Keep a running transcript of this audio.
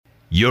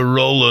You're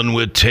rolling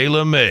with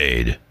Taylor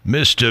Made,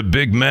 Mr.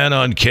 Big Man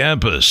on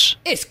Campus.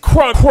 It's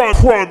Chronic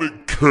Cash Radio.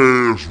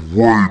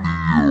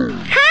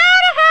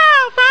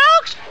 Howdy-ho,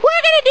 folks.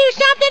 We're going to do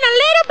something a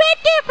little bit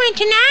different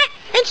tonight.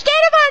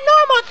 Instead of our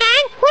normal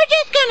thing, we're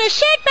just going to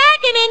sit back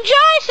and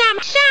enjoy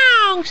some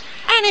songs.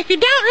 And if you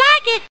don't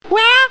like it,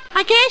 well,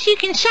 I guess you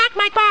can suck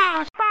my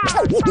balls.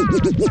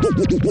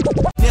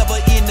 Never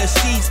in the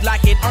sheets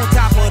like it on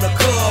top of the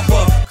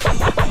cover.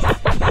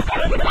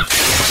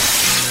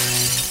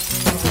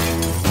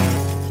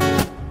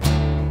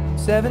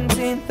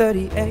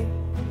 1738.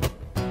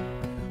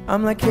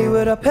 I'm like, hey,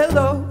 what up,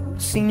 hello.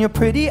 Seen your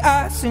pretty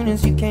eyes soon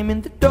as you came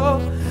in the door.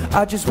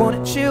 I just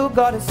wanna chill,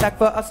 got a sack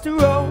for us to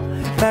roll.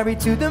 Married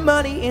to the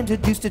money,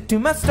 introduced her to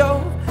my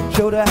stove.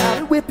 Showed her how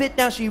to whip it,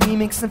 now she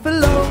remixing for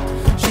low.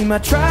 She my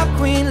trap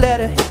queen, let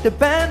her hit the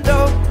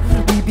bando.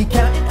 We be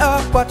counting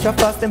up, watch how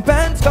fast them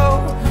bands go.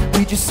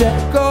 We just set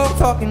a goal,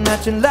 talking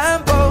matching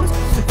Lambos.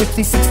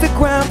 50, 60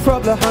 gram,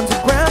 probably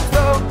 100 grams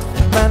though.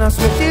 Man, I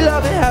swear she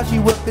love it, how she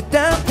work the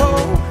damn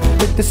pole.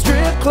 With the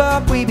strip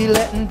club, we be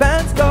letting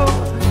bands go.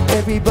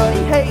 Everybody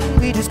hating,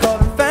 we just call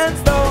them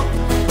fans though.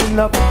 In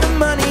love with the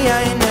money,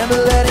 I ain't never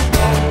let it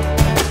go.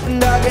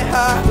 And I get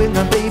high with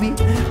my baby.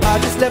 I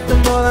just left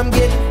them all, I'm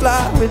getting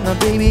fly with my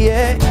baby,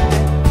 yeah.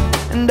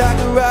 And I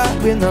can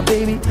ride with my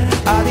baby.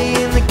 I be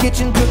in the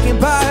kitchen cooking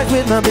pies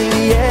with my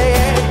baby,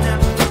 yeah.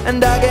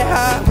 And I get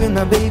high with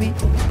my baby.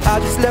 I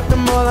just left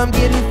them all, I'm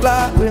getting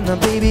fly with my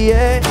baby,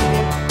 yeah.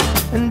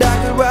 And I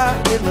can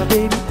ride with my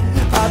baby.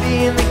 I'll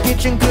be in the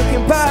kitchen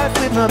cooking pies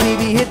with my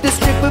baby. Hit the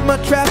strip with my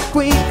trap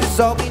queen, cause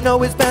all we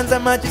know is bands. I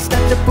might just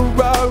snatch a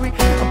Ferrari.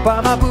 I'll buy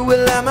my boo a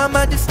lamb. I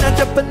might just snatch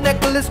up a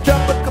necklace,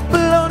 drop a couple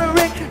on a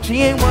ring.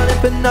 She ain't wanting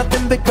for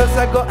nothing because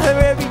I got her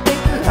everything.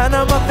 And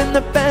I'm up in the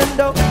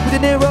bando with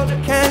an arrow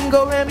that can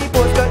go. Remy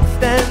boys got to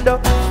stand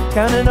up.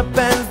 Counting up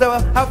bands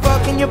though. How far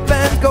can your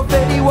bands go?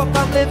 Fetty Wap,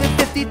 I'm living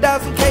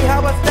 50,000K.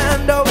 How I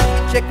stand though.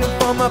 Checking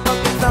for my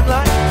pockets, I'm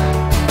like,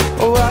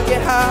 oh, I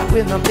get high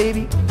with my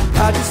baby.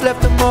 I just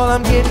left them all,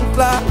 I'm getting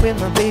fly with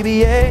my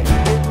baby, yeah.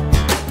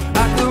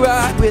 I could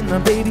ride with my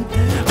baby.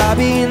 I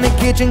be in the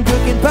kitchen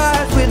cooking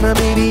pies with my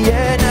baby,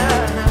 yeah,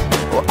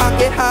 nah. Oh, I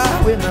get high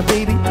with my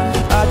baby.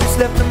 I just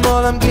left them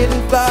all, I'm getting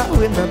fly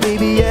with my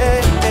baby,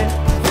 yeah.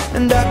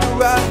 And I could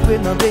ride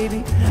with my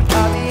baby.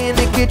 I be in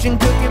the kitchen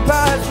cooking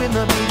pies with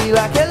my baby,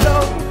 like,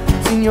 hello.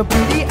 Seen your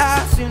pretty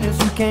eyes soon as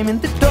you came in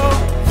the door.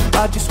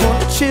 I just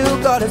wanna chill,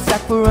 got a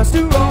sack for us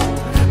to roll.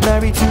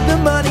 Married to the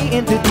money,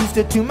 introduced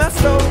her to my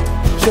soul.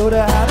 Showed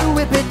her how to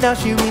whip it, now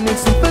she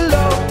remixing for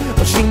low.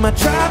 Oh, she my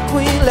trap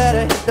queen, let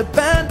her hit the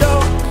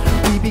bando.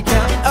 We be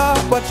counting up,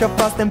 watch how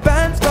fast them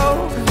bands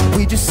go.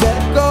 We just set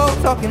a goal,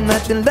 talking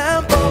matching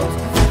Lambos.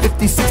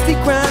 50, 60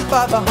 grand,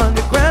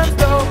 500 grams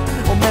though.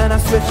 Oh man, I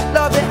swear she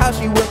love it, how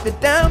she work the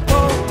damn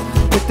pole.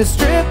 With the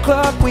strip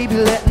club, we be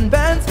letting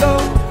bands go.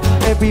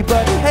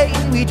 Everybody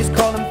hating, we just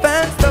call them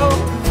fans though.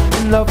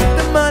 In love with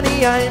the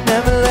money, I ain't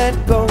never let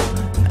go.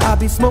 I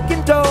be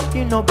smoking dope,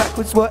 you know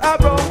backwards what I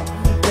roll.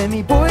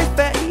 Remy boys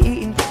fatty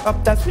eating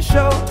up, that's for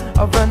sure.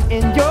 I'll run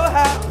in your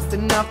house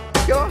and knock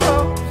your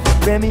hoe.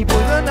 Remy boys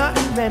are not,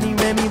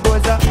 Remy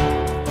boys are.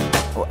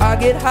 Oh, I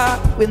get high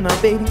with my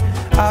baby.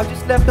 I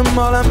just left them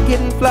all, I'm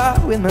getting fly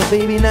with my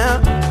baby now.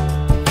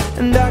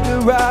 And I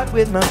could ride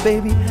with my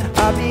baby.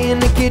 I'll be in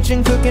the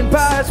kitchen cooking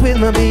pies with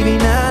my baby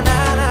now,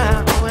 nah,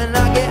 nah. When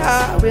I get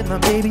high with my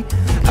baby,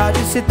 I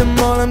just hit them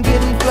all, I'm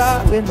getting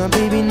fly with my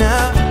baby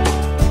now.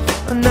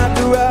 And I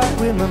could ride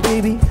with my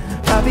baby.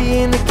 I'll be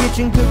in the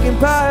kitchen cooking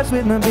pies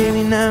with my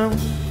baby now.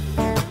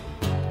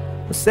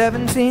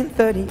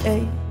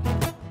 1738.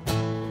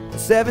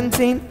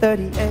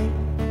 1738.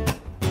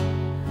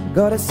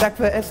 Got a sack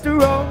for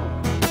esterol.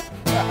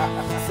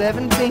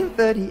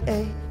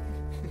 1738.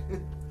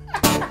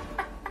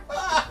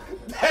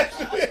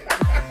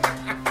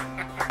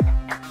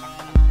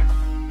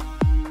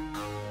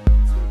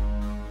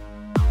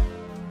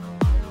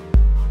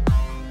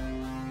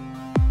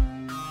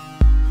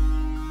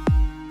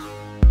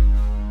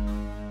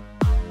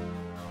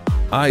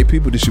 Alright,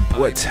 people, this your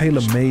boy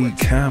Taylor Made,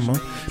 comma,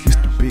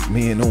 Mr. Big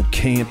Man on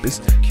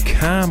Campus,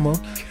 comma,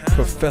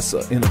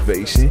 Professor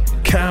Innovation,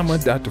 comma,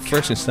 Dr.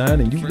 Freshenstein,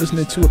 and you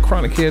listening to a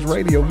Chronic Cash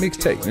Radio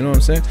mixtape. You know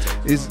what I'm saying?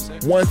 It's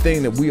one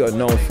thing that we are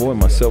known for,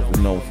 and myself is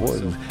known for,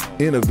 is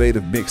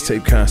innovative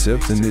mixtape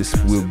concepts, and this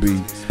will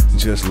be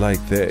just like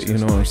that. You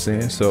know what I'm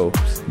saying? So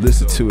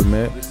listen to it,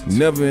 man.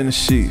 Never in the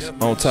sheets,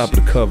 on top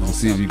of the cover, and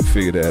see if you can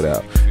figure that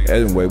out.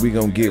 Anyway, we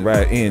gonna get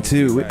right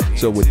into it.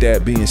 So with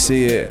that being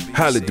said,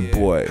 holla at the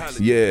boy.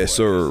 Yes,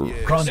 sir.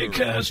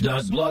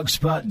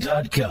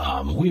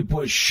 Chronicast.blogspot.com. We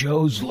push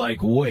shows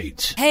like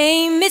weight.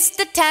 Hey,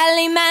 Mr.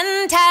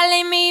 Tallyman,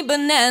 tally me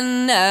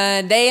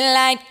banana.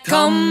 Daylight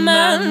come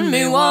and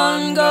me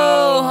one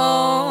go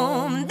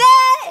home.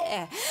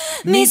 There,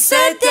 me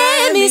say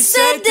day,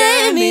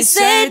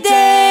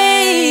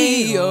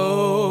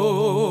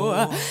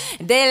 oh.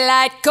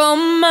 Daylight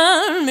come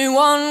and me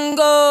one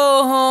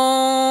go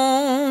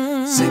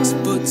home. 6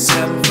 foot,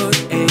 7 foot,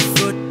 8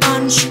 foot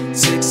punch.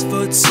 6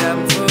 foot,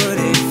 7 foot,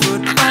 8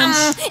 foot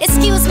punch.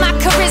 Excuse my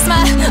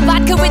charisma,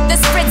 vodka with the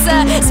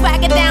spritzer,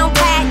 swagger down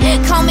pat,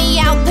 call me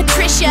out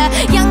Patricia,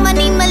 Young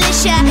Money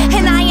Militia,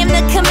 and I am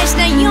the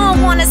commissioner. You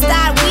don't wanna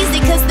start wheezy,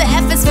 cause the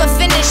F is for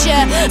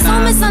finisher. So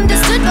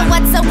misunderstood, but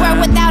what's a word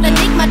without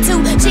enigma?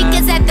 Two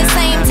chicas at the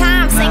same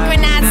time,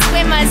 synchronized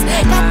swimmers.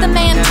 Got the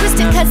man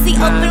twisted, cause he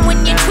open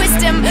when you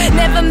twist him.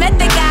 Never met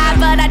the guy,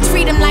 but I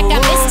treat him like I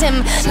missed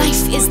him.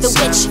 Life is the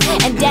witch,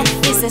 and death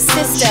is a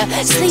sister.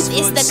 Sleep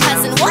is the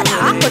cousin, what an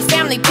awkward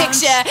family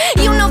picture.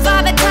 You know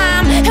Father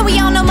Time, and we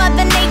all know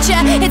Mother Nature.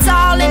 It's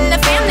all in the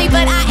family,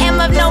 but I am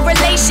of no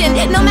relation.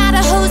 No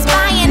matter who's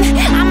buying,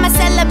 I'm a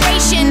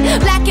celebration.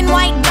 Black and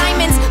white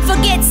diamonds,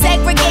 forget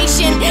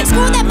segregation.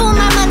 Screw that, pull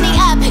my money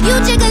up. You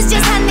jiggers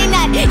just honey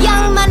nut.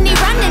 Young Money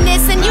running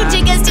this, and you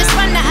jiggers just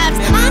run the ups.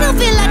 I don't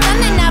feel like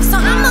done enough, so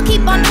I'ma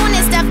keep on doing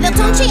this stuff. They'll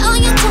tunchi all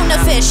young tuna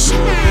fish.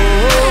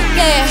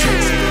 Yeah.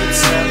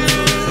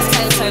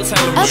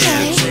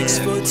 Okay.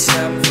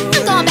 I'm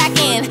going back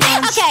in.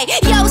 Okay,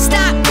 yo,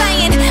 stop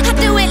playing. I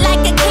do it like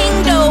a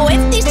king do.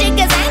 If these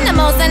jiggers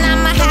animals, then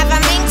I'ma have a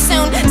mink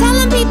soon.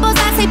 Telling people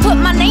I say put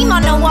my name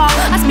on the wall.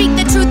 I speak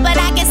the truth, but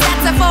I guess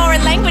that's a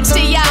foreign language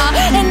to y'all.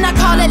 And I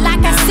call it like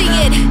I see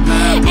it.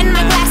 And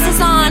my glasses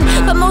on,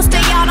 but most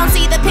of y'all don't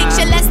see the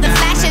picture less the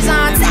flash is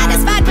on.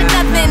 Satisfied with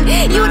nothing,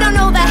 you don't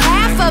know the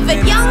half of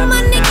it. Young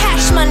money,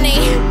 cash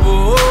money.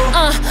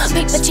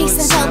 Paper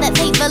chasing, tell that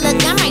paper,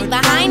 look, I'm right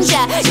behind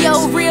ya.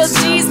 Yo, real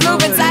G's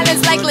moving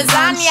silence like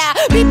lasagna.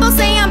 People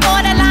say I'm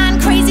borderline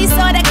crazy,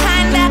 sorta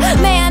kinda.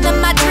 Man of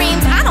my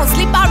dreams, I don't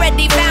sleep,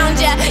 already found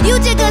ya.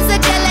 You jiggers are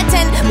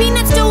gelatin,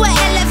 peanuts to an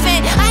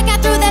elephant. I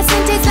got through that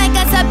sentence like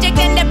a subject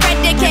and a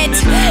predicate.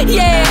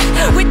 Yeah,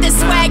 with the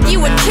swag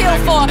you would kill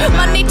for.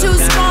 Money too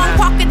strong,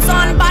 pockets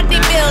on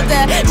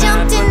bodybuilder.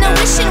 Jumped in the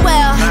wishing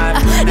well,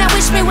 now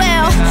wish me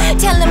well.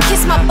 Tell him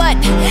kiss my butt,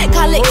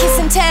 call it kiss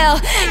and tell.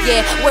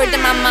 Yeah, word to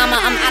my mama,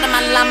 I'm out of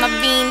my llama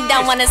bean.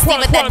 Don't wanna see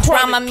what that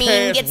drama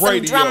mean. Get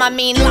some drama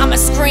mean, llama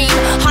scream.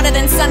 Hotter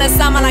than son of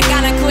summer like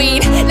I'm a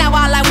queen. Now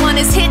all I want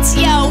is hits,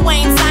 yo,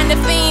 Wayne signed a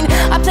fiend.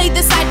 I played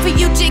the side for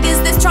you jiggers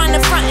that's trying to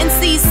front and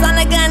see. Son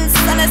of guns,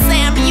 son of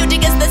Sam, you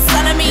jiggers the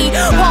son of me.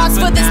 Pause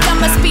for this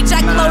dumber speech,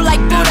 I glow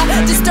like Buddha.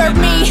 Disturb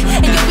me,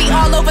 and you'll be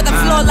all over the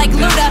floor like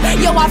Luda.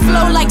 Yo, I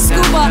flow like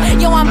scuba,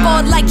 yo, I'm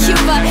bold like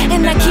Cuba.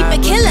 And I keep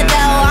it killer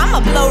though,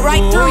 I'ma blow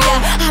right through ya.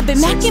 I've been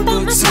macking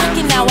about my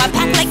stacking now, I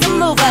pack like a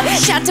mover.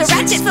 Shout to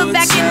Ratchet for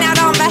backing out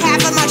on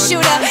behalf of my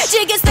shooter.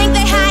 Jiggers think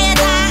they high and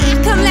I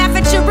come laugh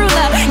at your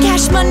ruler.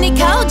 Cash money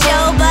cold,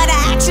 yo, but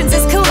actions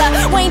is cooler.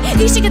 Wayne,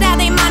 these shit get out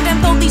they mind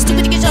and both these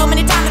stupid niggas so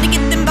many times to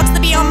get them bucks to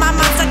be on my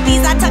mind. Suck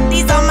these, I tuck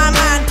these on my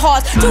mind.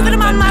 Pause. Two of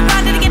them on my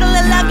grind to get a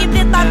little love. Give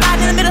this my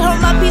vibe in the middle, hold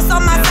my peace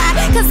on my side.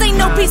 Cause ain't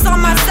no peace on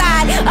my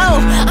side.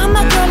 Oh, I'm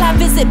a girl, I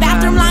visit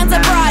bathroom lines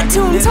abroad.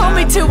 Tune told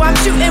me to, I'm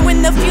shooting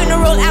when the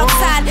funeral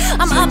outside.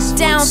 I'm up,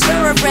 down,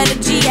 thoroughbred, a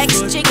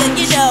GX jigger,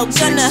 you know,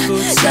 gonna,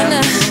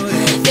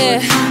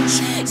 yeah.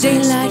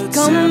 Daylight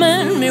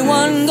coming, me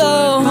one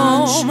go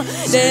home.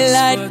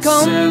 Daylight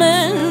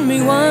coming,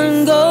 me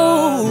one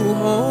go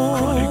home.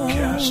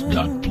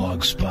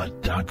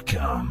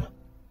 Chronicast.blogspot.com.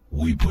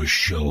 We push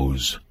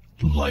shows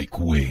like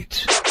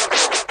weight.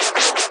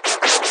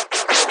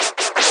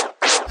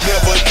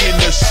 Never in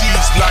the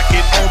sheets like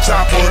it on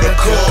top of the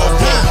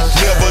cover.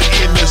 Never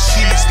in the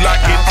sheets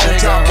like it on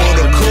top of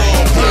the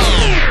cover.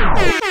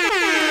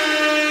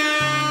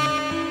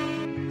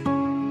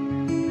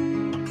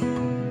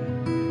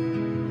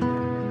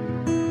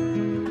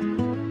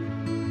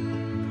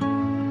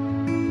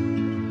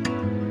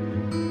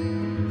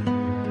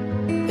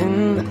 In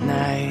the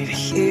night,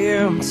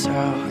 hear him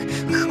talk.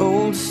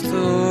 Cold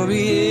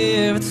story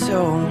ever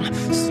told.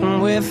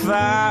 Somewhere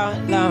far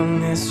along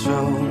this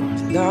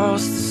road,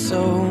 lost the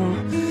soul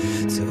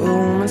to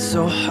whom it's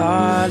so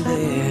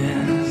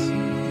heartless.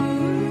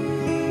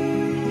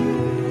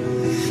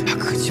 How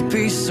could you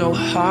be so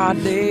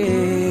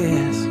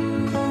heartless?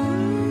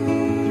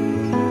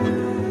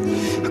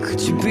 How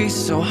could you be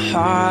so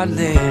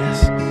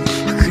heartless?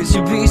 How could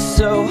you be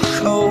so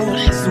cold?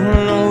 As the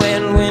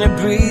winter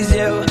breeze,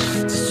 yo.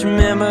 Just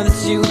remember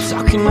that you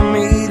talking to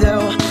me,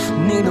 though.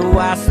 Need to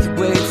watch the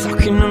way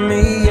talking to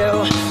me,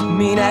 yo.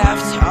 Mean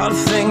after all the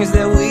things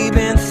that we've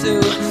been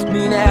through.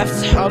 Mean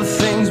after all the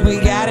things we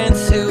got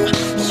into.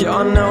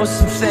 Y'all know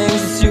some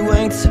things that you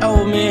ain't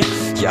told me.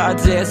 Y'all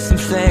did some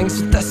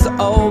things, but that's the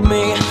old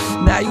me.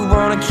 Now you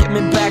wanna get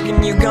me back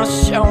and you gon'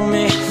 show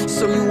me.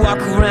 So you walk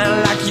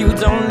around like you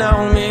don't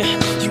know me.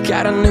 You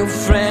got a new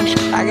friend,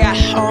 I got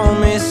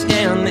homies.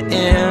 In the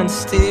end,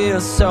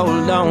 still so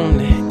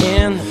lonely.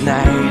 In the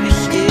night,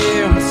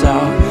 hear me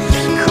talk.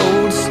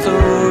 Cold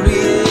story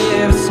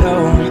ever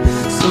told.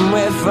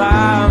 Somewhere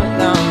far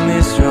along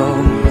this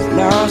road,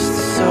 lost the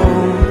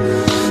soul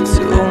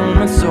to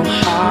whom it's so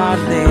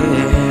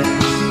heartless.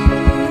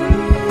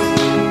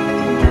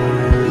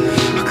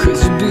 How could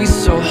you be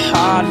so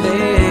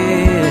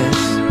heartless?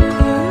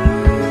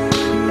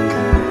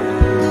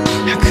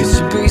 How could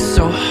you be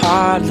so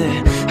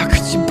heartless? How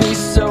could you be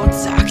so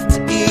dark to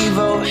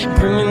evil?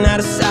 Bringing out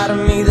a side of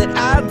me that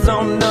I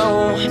don't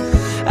know.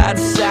 I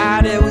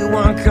decided we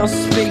weren't gonna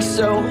speak,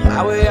 so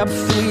I way up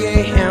for you.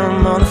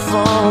 a.m. on the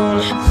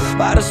phone.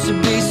 Why does she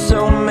be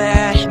so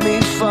mad at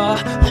me for?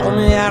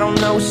 Homie, I don't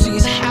know,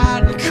 she's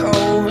hot and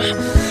cold.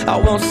 I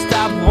won't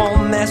stop,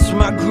 won't mess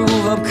my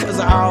groove up, cause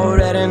I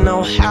already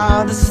know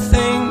how this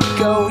thing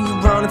go. You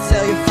run and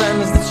tell your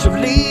friends that you're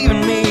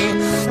leaving me,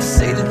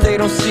 say that they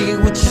don't see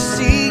what you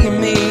see in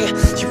me.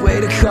 You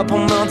wait a couple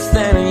months,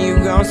 then you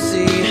gon'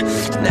 see you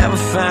never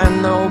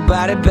find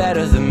nobody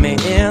better than me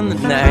in the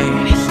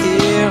night.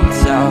 Hear them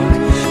talk,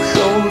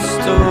 cold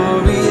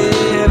story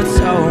ever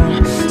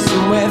told,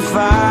 somewhere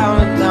far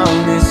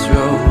along this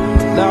road,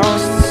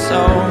 lost the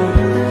soul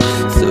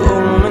to a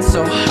woman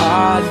so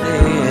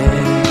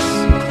heartless.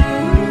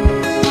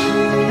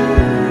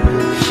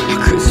 How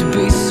could you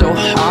be so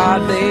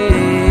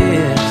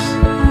heartless?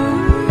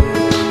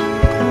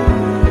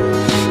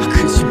 How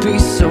could you be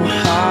so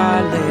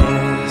heartless?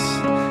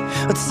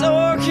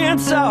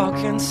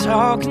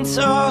 Talk and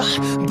talk,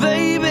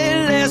 baby,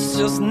 let's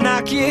just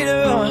knock it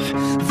off.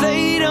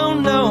 They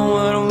don't know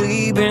what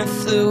we've been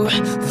through,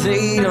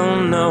 they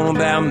don't know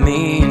about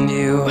me and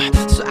you.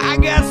 So I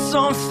got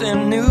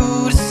something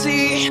new to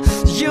see.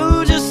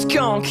 You just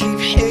gonna keep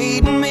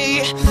hating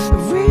me,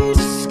 we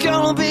just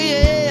gonna be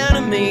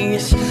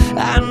enemies.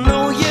 I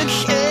know you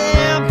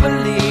can't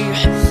believe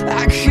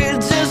I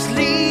could just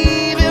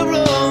leave it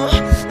wrong,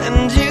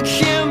 and you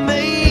can't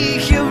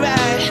make it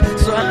right.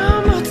 So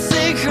I'ma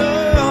take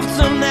off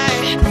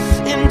tonight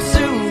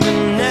into the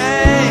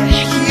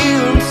night. You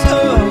and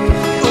talk,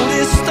 oh,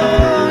 this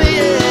story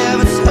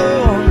ever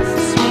told,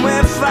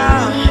 somewhere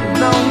far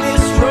along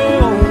this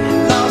road,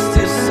 lost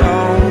his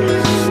soul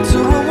to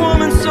a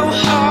woman so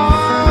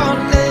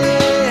heartless.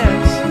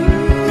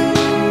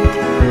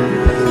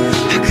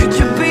 How could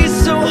you be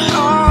so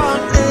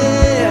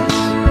heartless?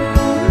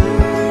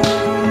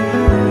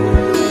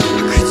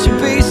 How could you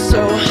be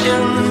so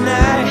in the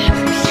night?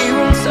 You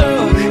and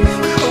talk,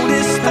 oh,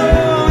 this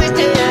story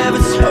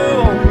ever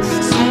told,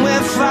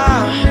 somewhere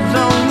far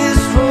along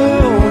this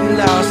road,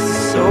 lost his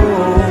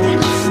soul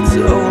to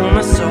a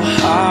woman so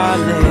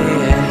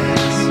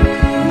heartless.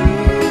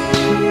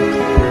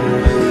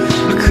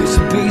 How could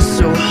you be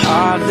so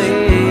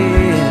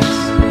heartless?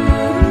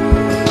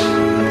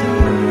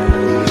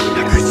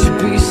 How could you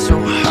be so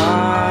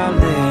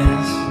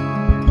heartless?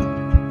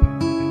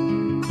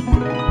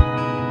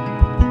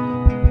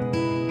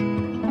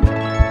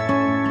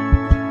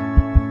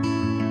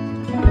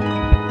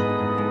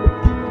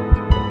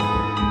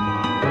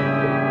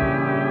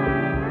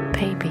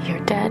 Baby,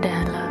 your dad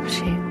loves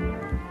you,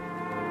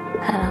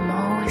 and I'm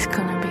always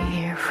gonna be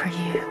here for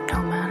you,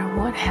 no matter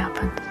what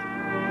happens.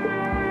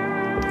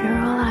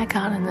 You're all I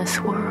got in this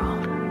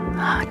world.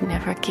 I'd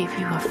never give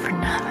you up for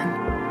nothing.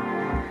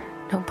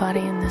 Nobody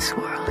in this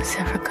world is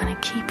ever gonna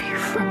keep you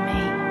from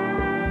me.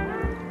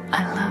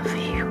 I love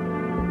you.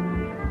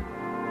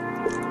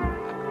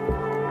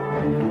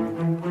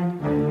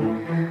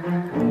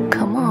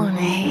 Come on,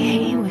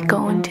 hey, we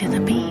going to the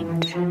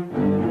beach.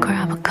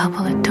 Grab a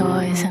couple of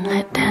toys and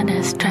let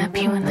Dada strap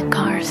you in the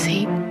car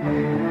seat.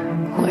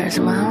 Where's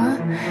Mama?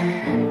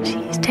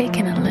 She's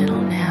taking a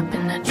little nap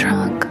in the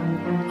trunk.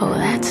 Oh,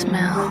 that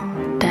smell.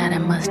 Dada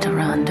must have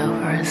run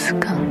over a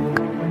skunk.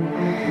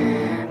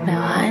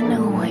 Now I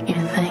know what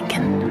you're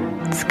thinking.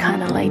 It's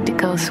kind of late to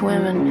go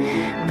swimming,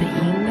 but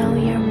you know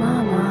your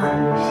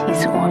mama.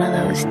 She's one of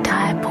those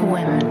type of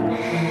women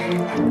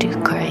that do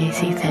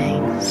crazy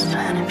things,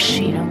 and if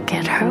she don't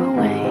get her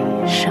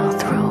way, she'll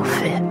throw a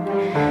fit.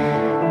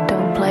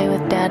 Don't play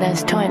with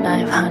Dada's toy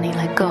knife, honey,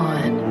 let go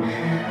of it.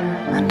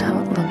 And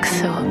don't look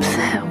so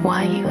upset.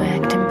 Why you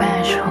acting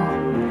bashful?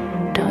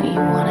 Don't you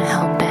want to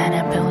help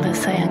Dada build a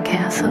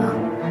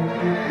sandcastle?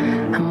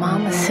 And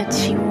Mama said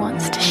she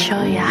wants to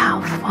show you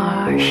how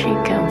far she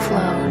can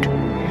float.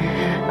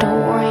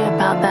 Don't worry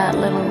about that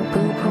little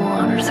boo-boo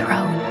on her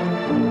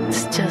throat.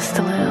 It's just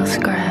a little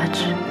scratch.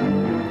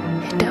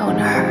 It don't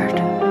hurt.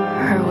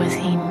 Her was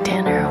eating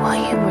dinner while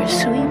you were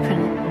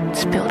sweeping.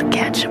 Spilled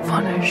ketchup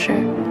on her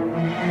shirt.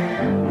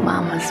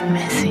 Mama's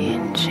messy,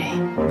 isn't she?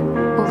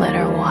 We'll let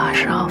her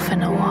wash off in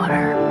the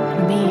water.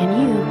 Me and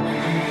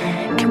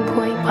you can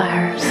play by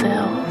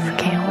ourselves,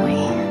 can't we?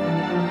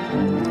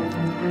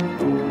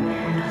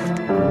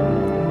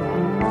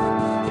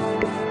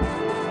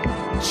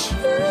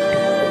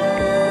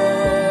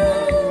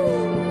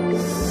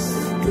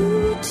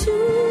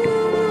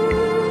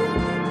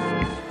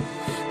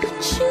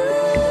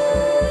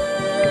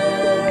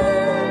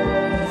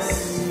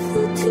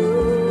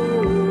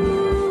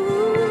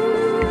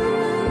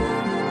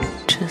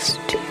 Just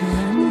you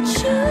and I.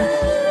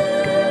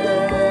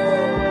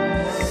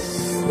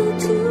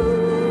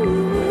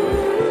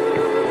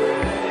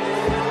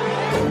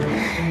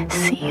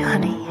 See,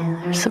 honey,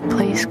 there's a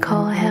place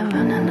called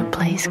heaven and a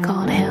place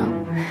called hell.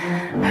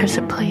 There's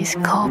a place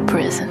called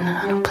prison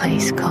and a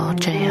place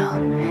called jail.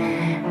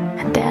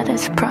 And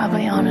Dada's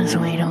probably on his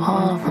way to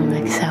all of them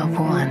except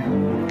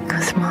one,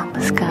 'cause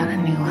Mama's got a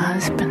new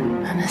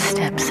husband and a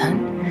stepson.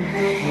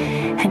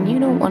 And you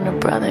don't want a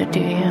brother, do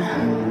you?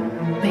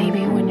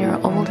 Maybe when you're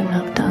old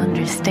enough to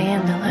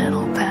understand a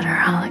little better,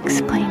 I'll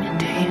explain it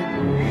to you.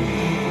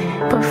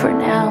 But for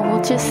now,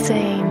 we'll just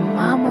say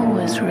Mama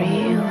was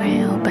real,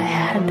 real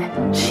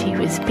bad. She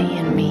was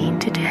being mean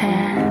to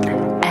Dad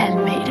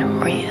and made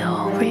him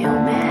real, real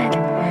mad.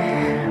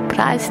 But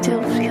I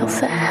still feel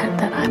sad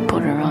that I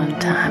put her on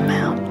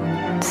timeout.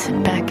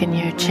 Sit back in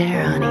your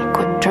chair, honey,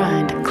 quit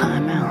trying to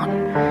climb out.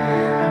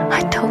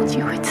 I told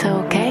you it's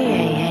okay,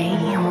 hey, hey.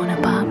 You wanna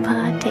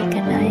papa, take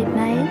a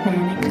night-night,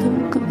 nanny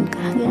goo-goo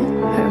gaga,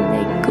 her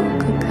make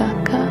goo-goo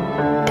gaga.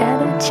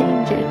 Dad'll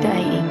change your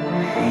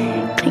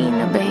diaper, clean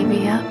the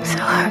baby up so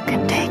her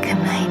can take a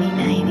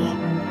nighty-nighty.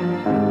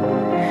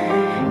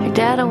 Your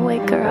dad'll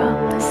wake her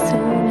up as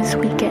soon as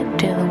we get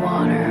to the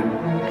water.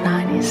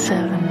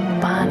 97,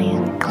 Bonnie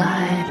and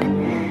Clyde,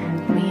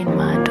 me and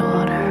my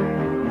daughter,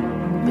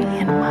 me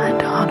and my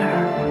daughter.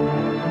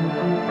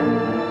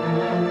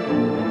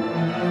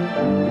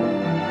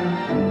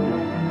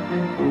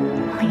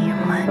 Me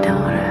and my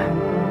daughter.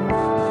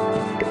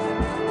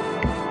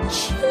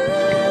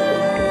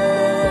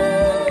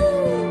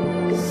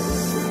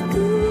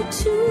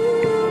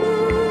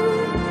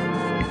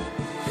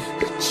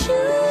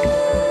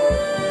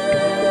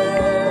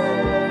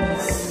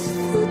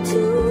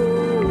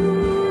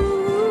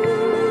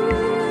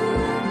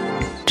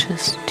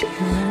 Just you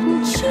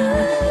and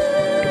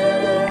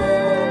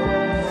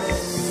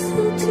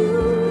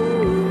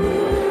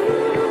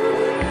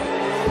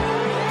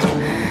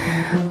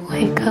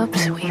Wake up,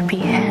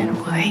 sleepyhead,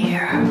 we're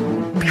here.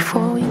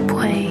 Before we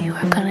play,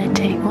 we're gonna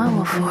take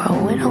Mama for a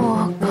winter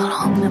walk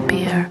along the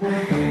pier.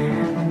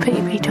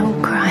 Baby,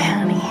 don't cry,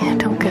 honey,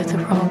 don't get the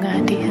wrong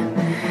idea.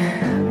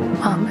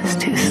 Mama's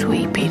too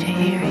sleepy to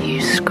hear you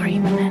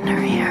screaming in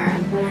her ear.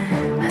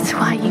 That's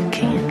why you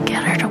can't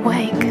get her to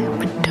wake,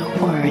 but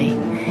don't worry.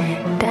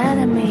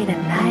 Dada made a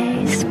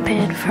nice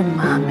bed for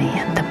Mommy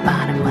at the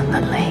bottom of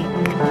the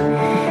lake.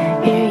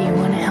 Here, you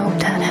wanna help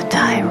Dada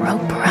tie a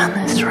rope around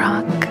this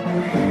rock?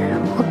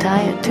 We'll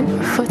tie it to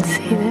her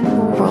footsie, then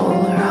we'll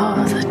roll her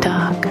off the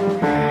dock.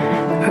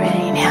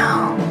 Ready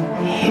now,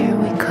 here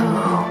we go.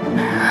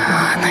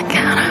 On the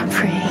count of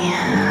 3.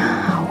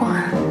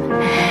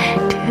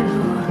 1, 2,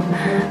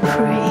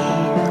 3.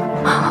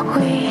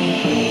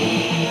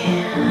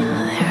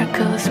 There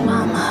goes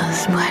Mama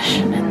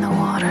splashing in the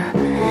water.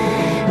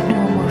 No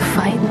more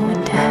fighting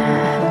with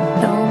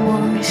Dad. No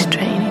more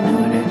restraining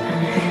order.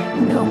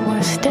 No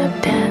more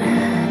stepdad.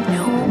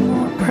 No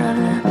more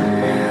brother.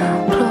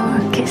 Blow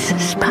her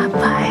kisses,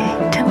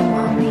 bye-bye. Tell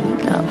Mommy you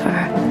love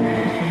her.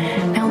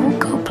 Now we'll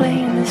go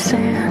play in the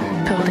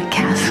sand, build a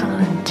castle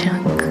and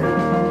junk.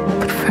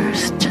 But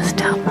first, just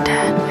help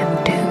Dad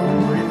with 2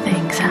 more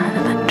things out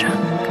of the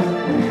trunk.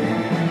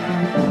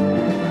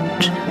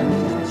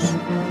 Just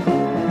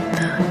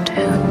the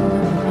 2.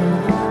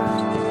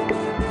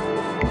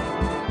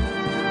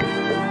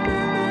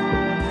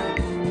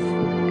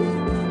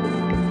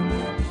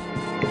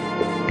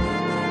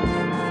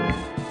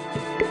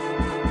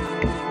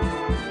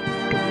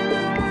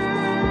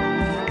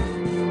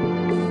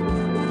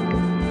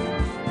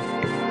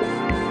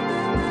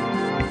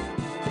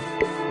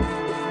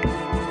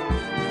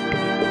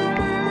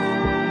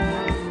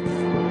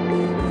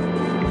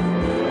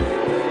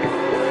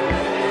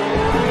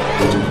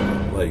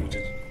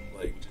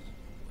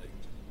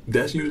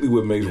 That's usually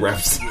what makes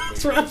rap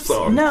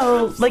songs.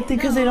 No, like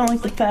because they don't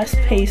like the fast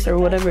pace or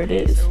whatever it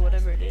is.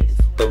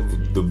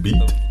 Of the beat.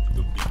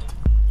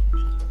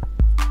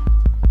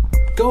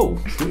 Go.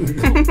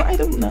 I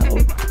don't know.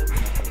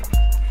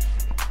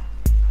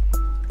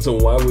 So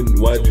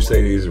why'd you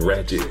say it's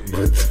ratchet,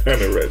 but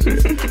kind of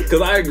ratchet?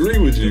 Because I agree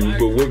with you,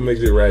 but what makes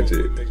it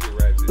ratchet?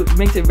 What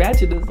makes it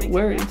ratchet is the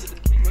words.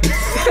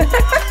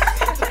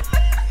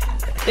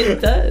 It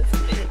does.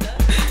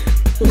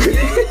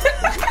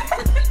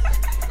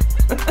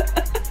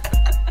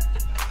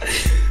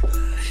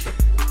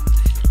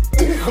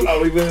 I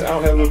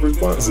don't have a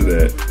response to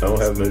that. I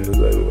don't have nothing to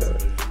say to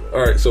that.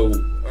 All right, so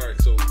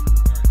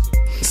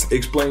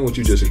explain what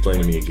you just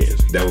explained to me again.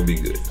 That would be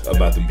good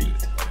about the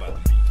beat.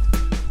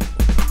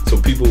 So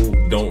people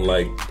who don't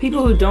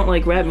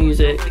like rap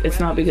music, it's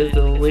not because of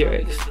the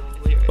lyrics.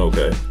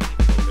 Okay.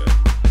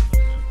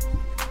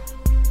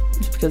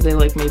 It's because they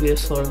like maybe a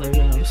slower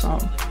version of a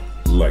song.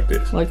 Like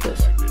this.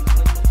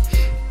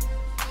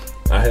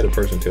 I had a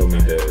person tell me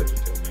that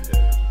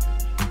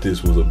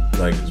this was a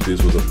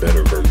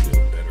better version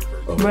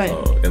of a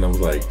song, and I was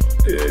like,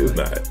 yeah, it's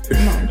not.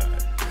 No,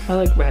 I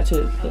like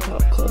ratchet hip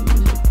hop club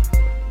music.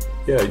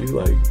 Yeah, you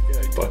like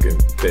fucking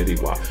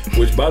Fetty Wap,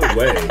 which by the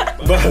way,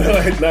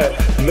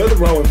 nothing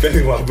wrong with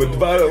Fetty Wap, but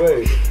by the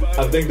way,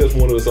 I think that's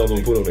one of the songs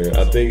I'm putting on there.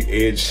 I think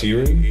Ed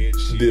Sheeran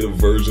did a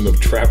version of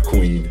Trap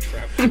Queen,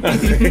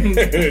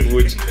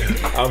 which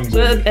I'm.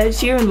 But Ed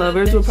Sheeran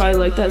lovers will probably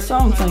like that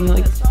song, saying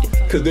like,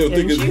 because they'll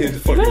think it's his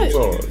fucking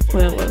song.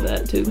 Well, I love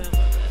that too.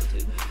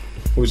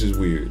 Which is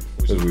weird.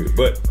 That's weird.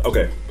 But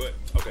okay,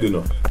 good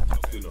enough.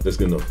 That's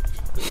good enough.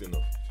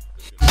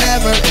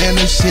 Never in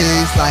the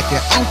sheets like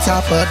it on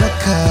top of the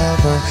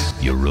cover.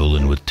 You're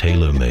rolling with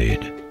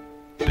TaylorMade.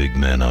 Big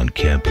man on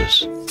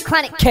campus.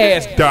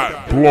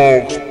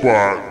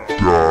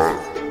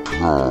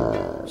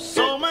 Chroniccast.blogspot.com.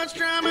 So much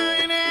drama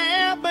in the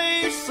air, baby.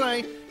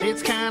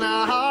 It's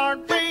kinda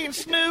hard being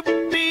Snoop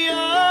D-O-double-G,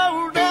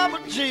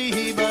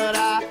 but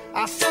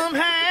I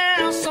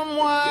somehow,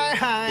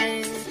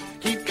 someway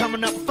keep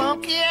coming up with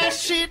funky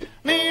ass shit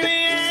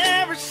nearly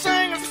every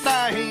single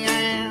day.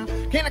 And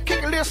can I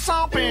kick a little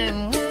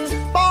something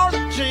for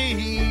the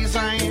G's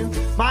and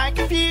make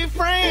a few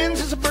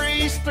friends as I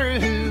breeze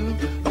through?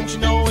 Don't you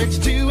know it's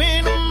 2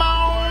 in the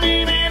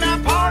morning and our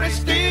party's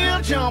still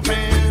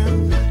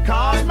jumping?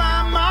 Cause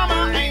my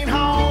mama ain't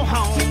home.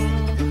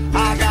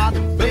 I got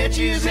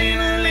bitches in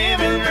the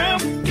living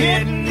room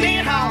getting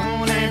it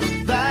on,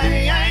 and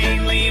they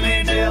ain't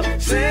leaving till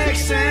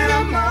 6 in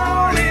the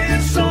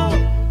morning. So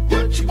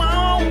what you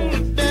wanna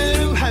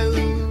do, ho?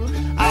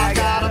 I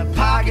got a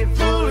pocket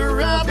full of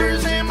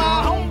rubbers and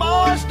my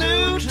homeboys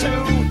do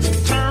too.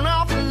 Turn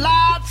off the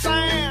lights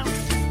and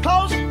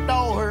close the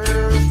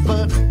doors,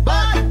 but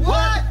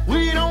what?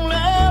 We don't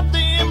love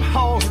them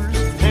whores,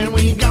 and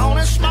we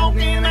gonna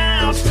smoking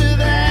out to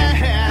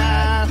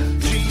that.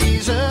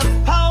 Jesus,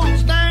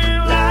 hose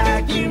down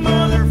like you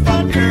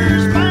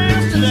motherfuckers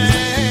bounce to that.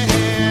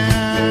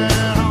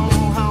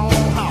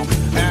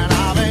 And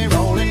I'll be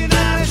rolling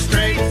down the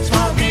street,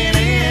 smoking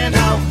in,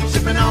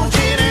 sipping on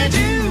gin and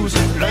juice,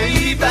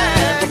 laid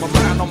back. On my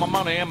mind, on my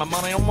money, and my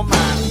money on my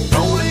mind.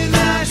 Rolling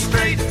down the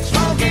street,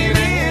 smoking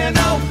in,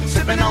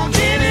 sipping on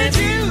gin and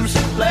juice,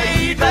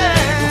 laid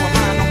back. On my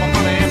mind, on my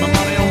money, and my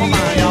money on my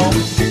mind, y'all.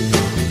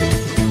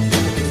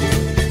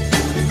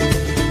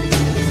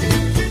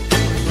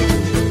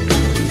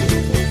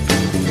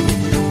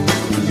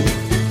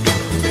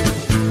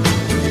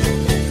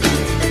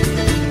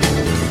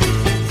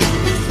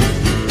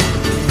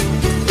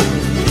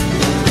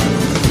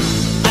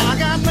 I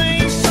got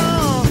me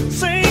some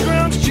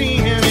Seagram's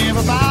gin.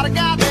 Everybody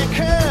got their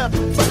cup,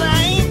 but they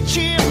ain't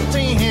chipped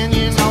in,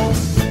 you know.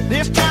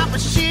 This type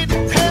of shit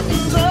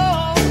happens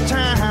all the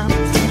time.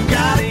 You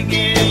gotta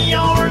get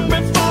yours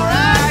before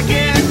I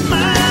get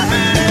mine.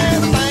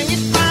 Everything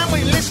is fine,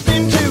 we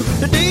listening to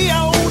the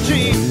D.O.G.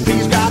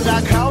 He's got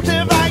that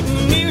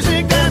cultivating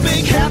music that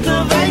be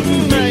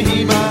captivating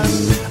me, but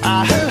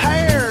who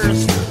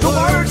hears the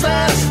words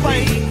that I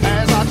speak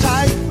as I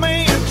take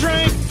me a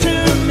drink to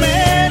the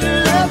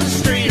middle of the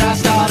street? I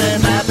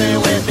started napping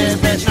with this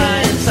bitch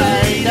named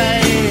Sadie.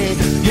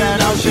 You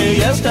know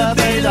she used to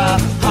be the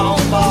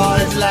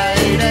homeboy's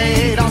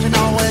lady. Don't you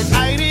know it's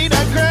 80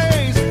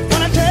 degrees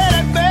when I tell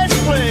that bitch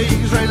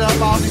please raise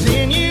up all these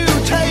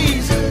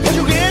NUTs, but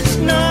you get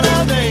none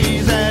of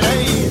these at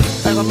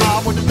ease. As I'm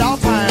off with the dog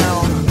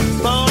pound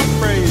full of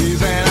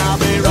freeze, and I'll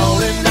be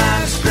rolling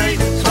down the street,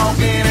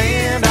 smoking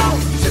in,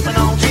 sipping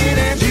on gin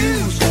and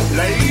juice,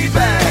 laid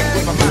back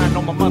with my mind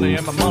on my money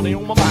and my money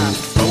on my mind.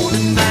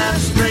 Rolling down the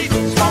street,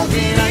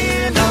 smoking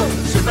in,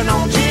 sipping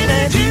on gin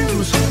and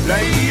juice,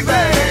 laid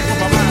back with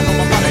my mind on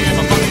my money and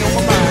my money on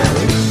my mind.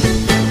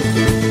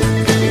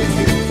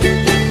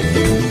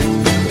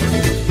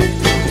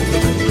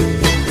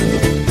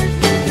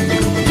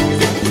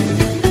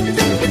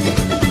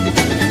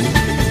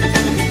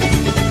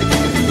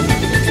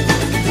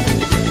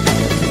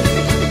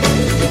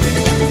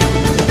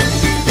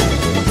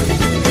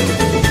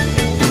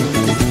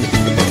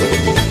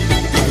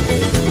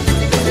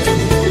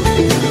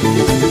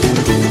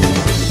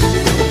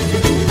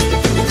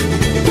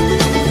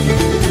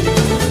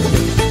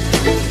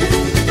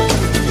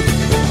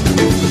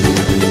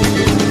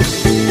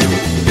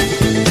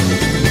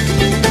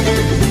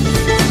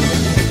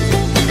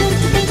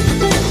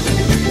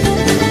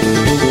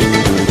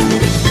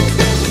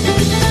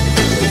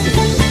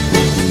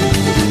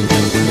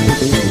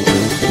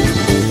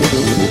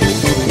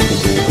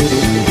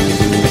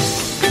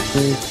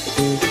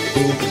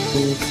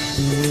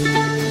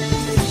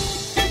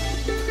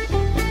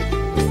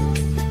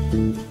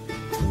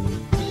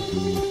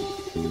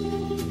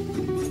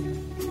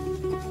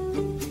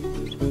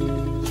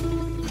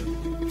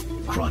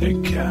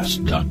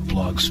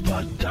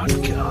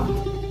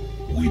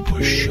 Chronicast.blogspot.com. We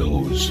push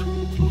shows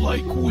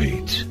like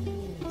weight.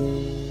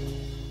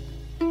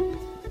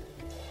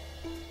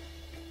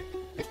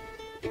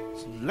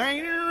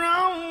 Later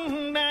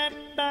on that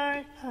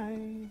day,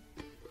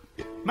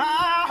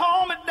 my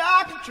homie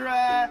Dr.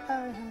 Dre,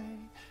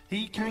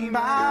 he came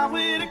by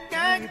with a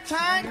gang of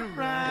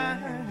Tanqueray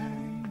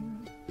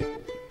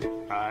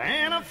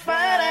and a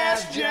fat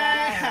ass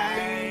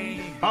J.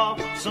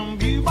 Some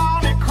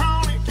bubonic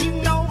chronic, you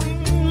know he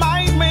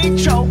made me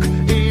choke.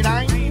 It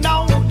ain't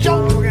no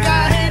joke.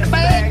 I had to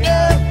back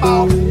up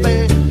off the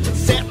bed,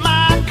 set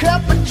my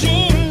cup of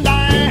gin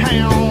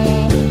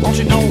down. Don't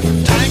you know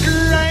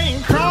Tanqueray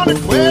ain't chronic?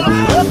 Well,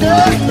 I'm hooked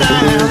up now.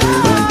 Ain't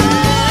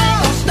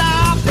no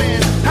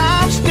stopping,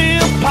 I'm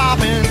still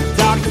popping.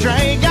 Dr.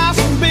 Dre got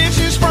some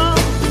bitches from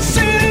the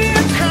city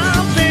of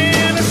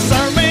Compton to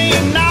serve me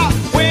a knot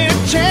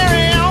with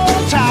cherry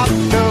on top.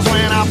 'Cause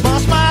when I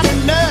bust my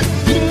nut,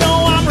 you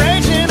know I'm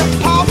raging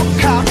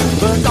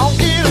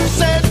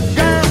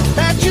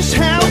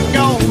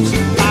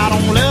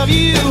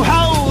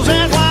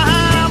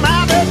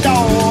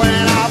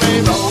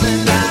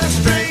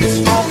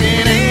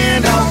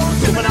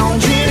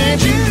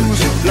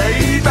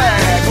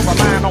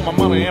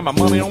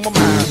my money on my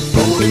mind.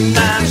 Rolling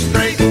down the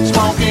street,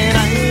 smoking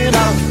and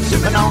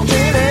sipping on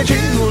gin and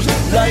juice.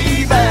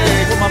 Lay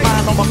back with my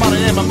mind on my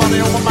body and my money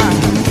on my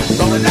mind.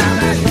 Rolling down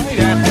that street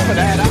and sipping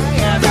that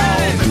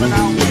sipping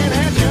on gin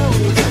and juice.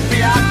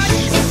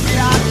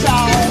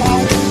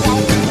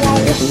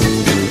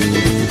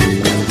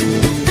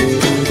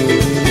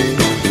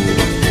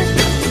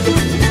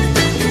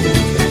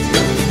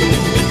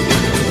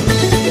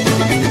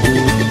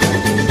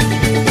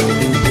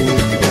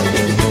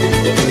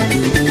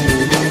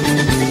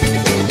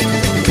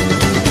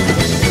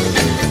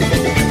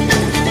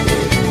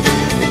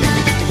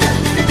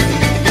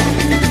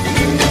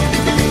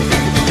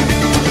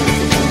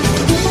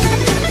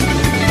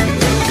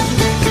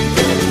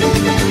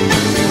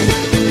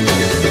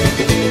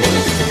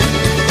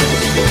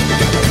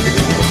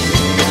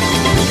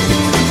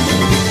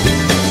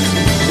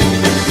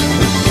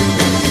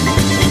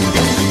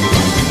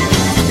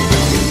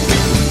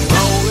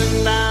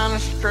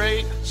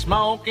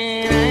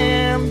 Smoking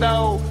and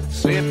dough,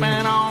 sipping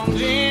on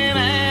gin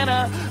and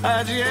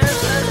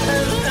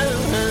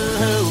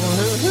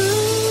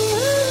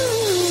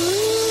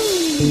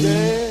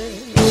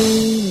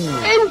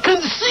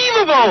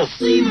inconceivable.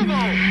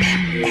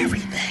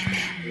 Everything.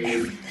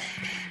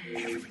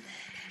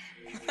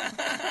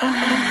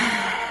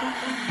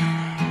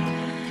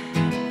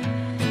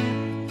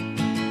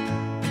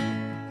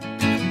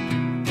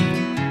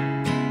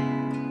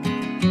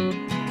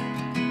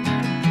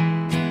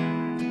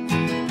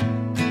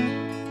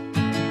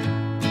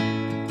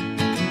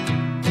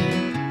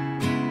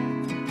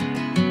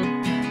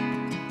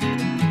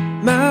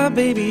 My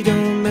baby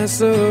don't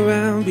mess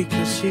around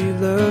because she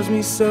loves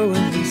me so,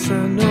 at least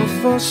I know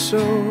for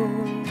sure.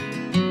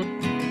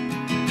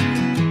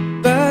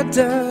 But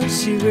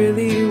does she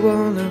really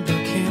wanna,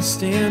 but can't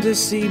stand to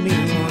see me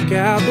walk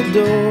out the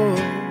door?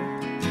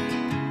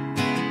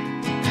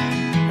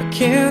 I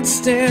can't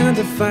stand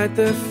to fight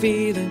the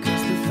feeling,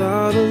 cause the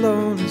thought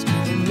alone is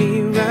killing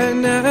me right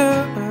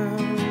now.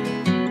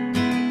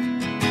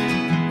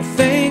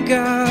 Thank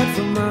God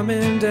for Mom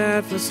and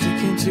Dad for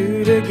sticking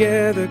two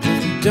together,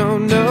 cause we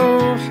don't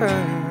know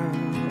how.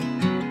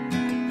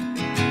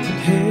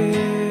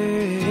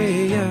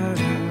 Hey, yeah.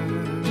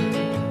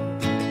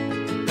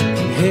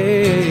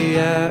 Hey,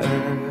 yeah.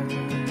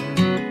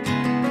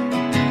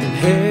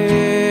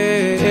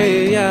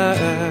 Hey, yeah.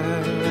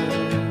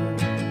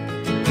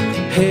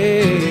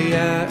 Hey,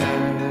 yeah.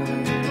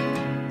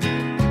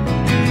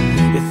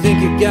 You think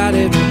you got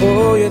it,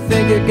 oh, you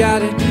think you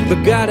got it,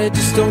 but got it,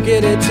 just don't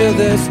get it till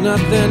there's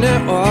nothing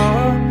at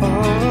all.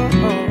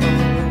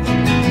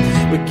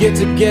 We get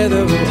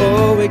together,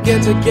 oh, we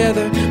get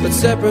together, but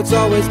separate's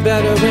always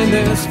better when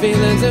there's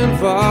feelings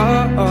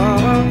involved.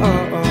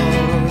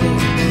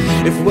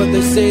 If what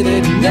they say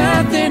that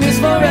nothing is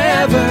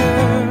forever,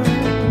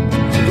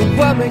 then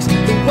what makes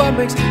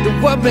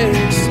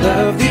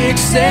love the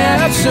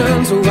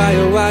exception? So why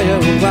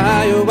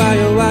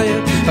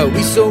are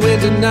we so in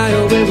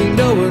denial when we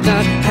know we're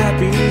not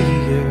happy here?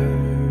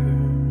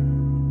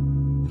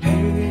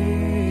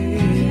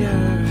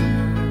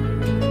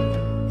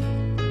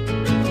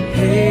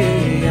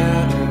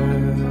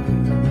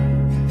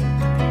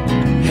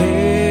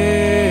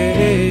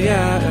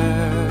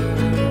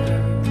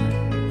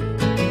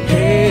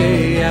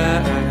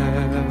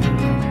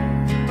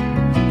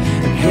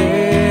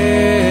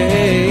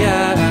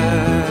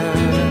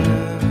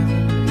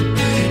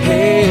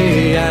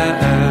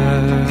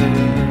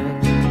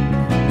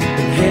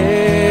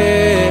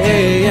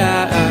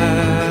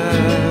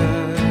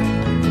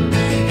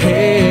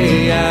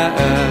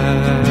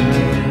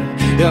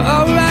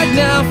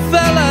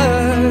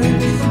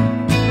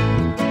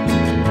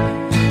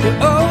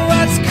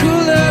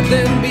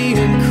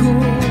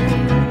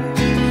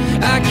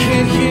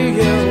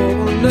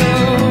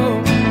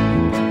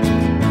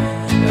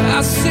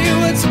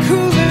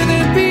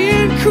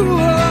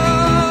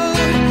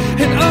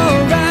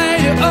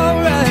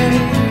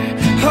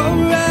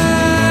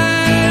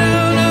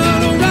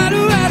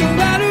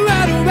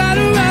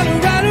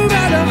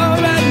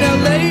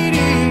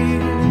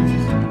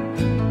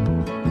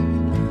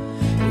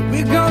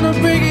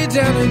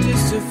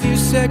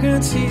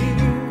 Seconds here.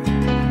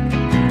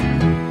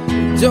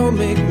 Don't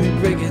make me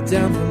break it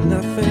down for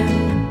nothing.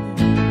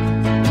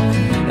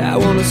 I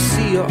wanna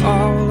see you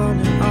all on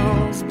your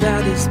all's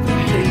baddest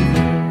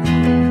behavior.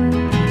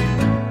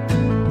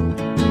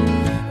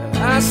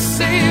 I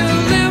say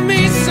lend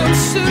me some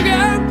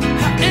sugar,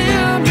 I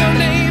am your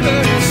neighbor.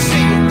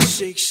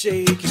 Shake,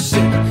 shake,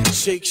 shake,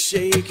 shake,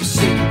 shake, shake,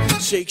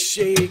 shake, shake,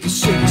 shake,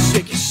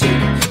 shake, shake,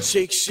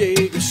 shake,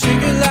 shake,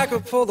 shake it like a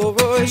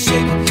Polaroid.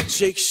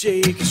 Shake, shake,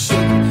 shake,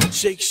 shake,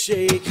 shake,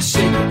 shake,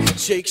 shake,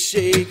 shake,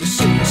 shake,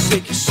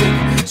 shake,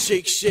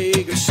 shake,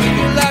 shake, shake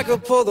it like a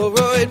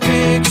Polaroid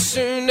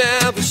picture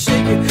now. But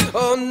shake it,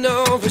 oh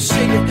no, but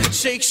shake it,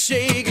 shake,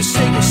 shake, shake it,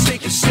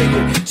 shake it, shake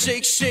it,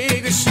 shake,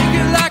 shake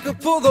it like a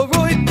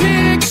Polaroid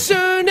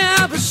picture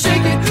now. But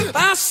shake it,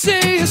 I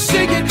say,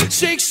 shake it,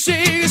 shake,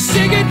 shake,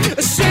 shake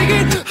it, shake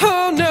it,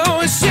 oh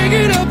no, shake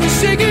it up and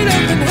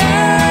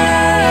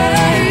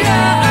hey,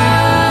 yeah.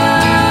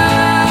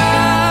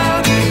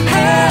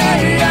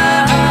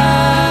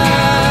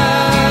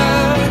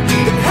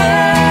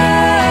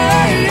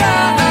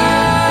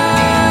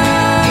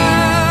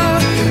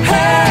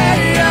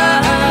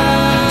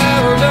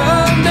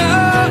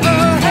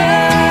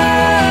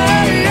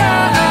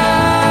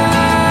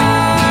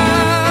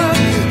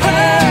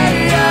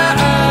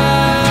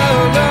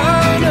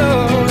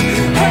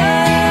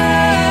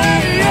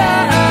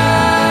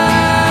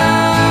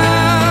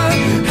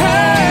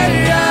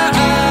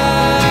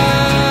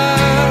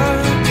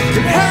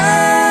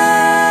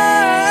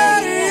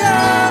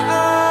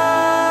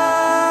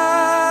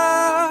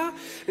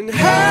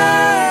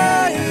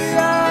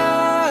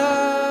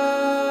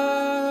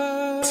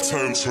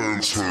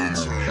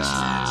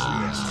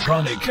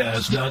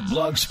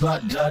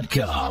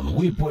 Chronicast.blogspot.com.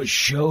 We push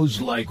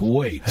shows like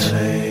weights.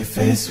 Hey,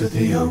 face with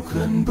the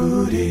Oakland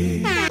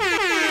booty.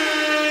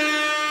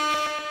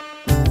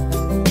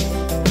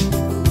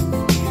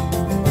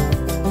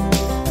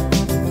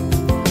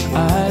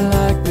 I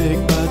like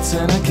big butts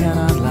and I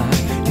cannot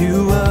lie.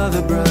 You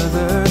other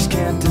brothers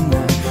can't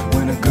deny.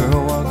 When a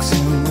girl walks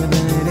in with an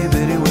itty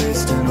bitty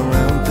waist and a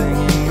round thing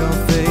in your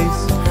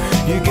face,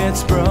 you get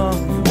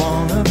sprung, you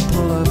wanna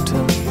pull up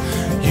tough.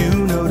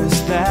 You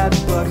notice that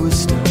butt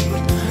was stuffed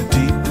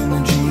deep in the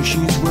jeans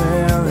she's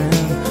wearing.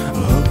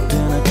 I'm hooked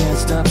and I can't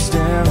stop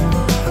staring.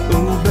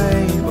 Ooh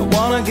babe, I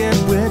wanna get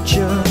with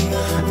ya,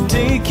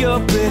 take your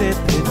pretty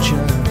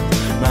picture.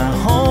 My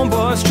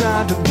homeboys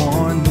tried to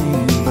warn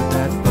me, but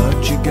that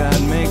butt you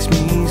got makes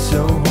me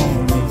so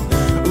horny.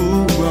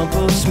 Ooh,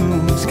 rumple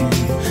smooth skin,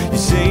 you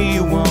say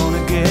you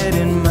wanna get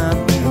in my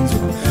Benz.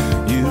 Well,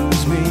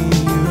 use me,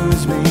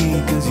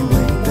 cause you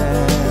ain't the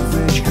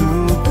average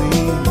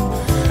groupie.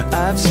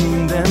 I've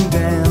seen them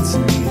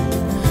dancing,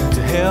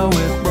 to hell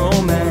with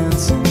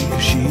romancing,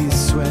 cause she's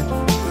sweat,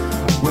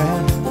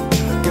 wet,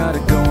 got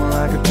it going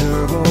like a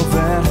turbo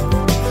vet.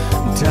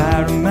 I'm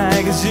tired of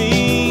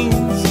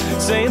magazines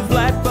saying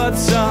flat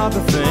butts are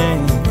the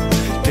thing.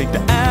 Take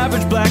the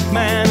average black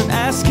man and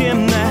ask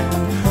him that.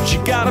 She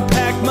gotta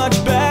pack much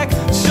back.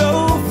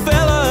 So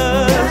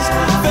fellas,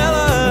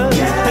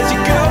 has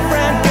your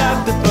girlfriend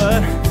got the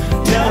butt?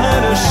 Tell her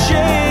to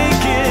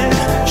shake it,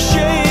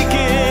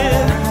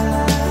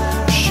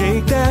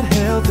 shake that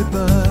healthy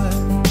butt.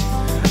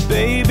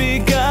 Baby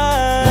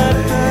got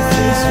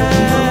back,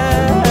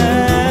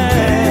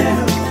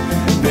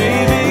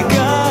 baby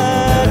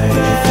got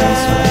back,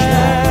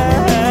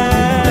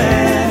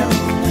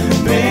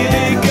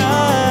 baby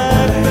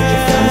got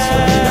back,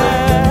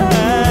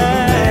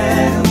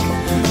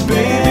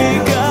 baby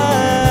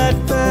got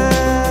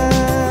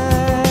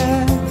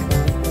back.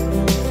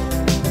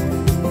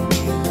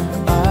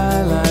 I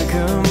like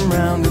 'em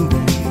round and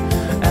big,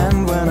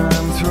 and when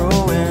I'm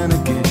throwing a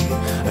gig,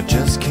 I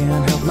just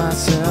can't help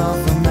myself.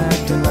 I'm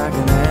acting like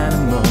an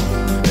animal.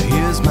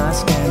 Here's my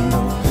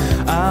scandal.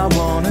 I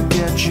wanna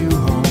get you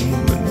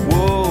home, but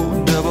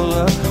whoa, double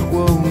up,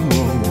 whoa.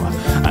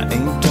 I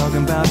ain't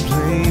talking about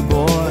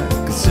Playboy,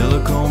 cause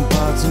silicone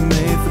parts are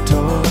made for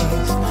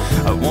toys.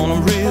 I want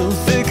 'em real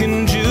thick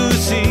and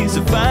juicy,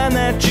 so find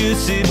that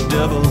juicy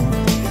double.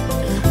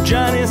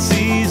 Johnny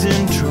C's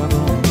in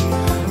trouble,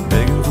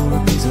 begging for a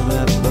piece of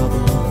that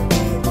bubble.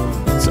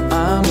 So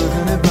I'm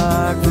looking at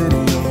black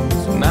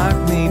videos,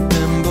 knock-kneed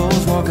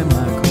bimbos walking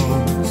like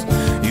hoes.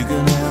 You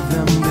can have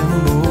them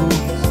bimbos,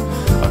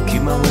 I'll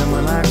keep my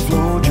women like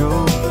Flojo.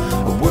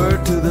 A word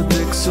to the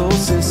Pixel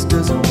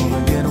sisters, I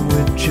wanna get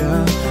with ya.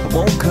 I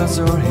won't cuss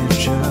or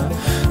hit ya,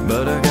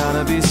 but I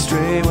gotta be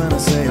straight when I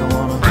say I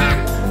wanna.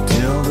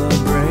 Till the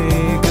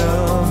break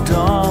of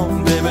dawn,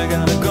 baby,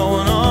 got it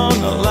going on.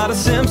 A lot of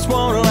simps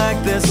won't like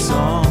this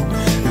song,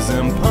 cause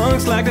them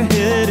punks like to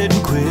hit it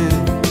and quit,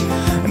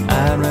 and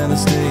I'd rather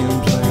stay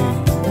and play.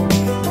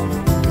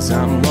 Cause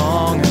I'm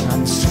long and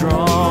I'm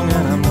strong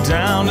and I'm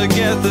down to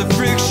get the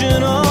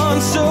friction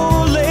on. So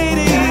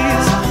ladies,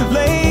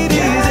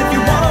 if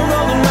you wanna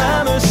roll in my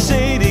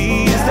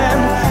Mercedes, then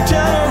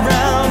turn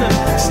around and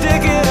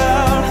stick it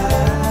out.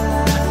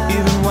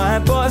 Even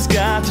white boys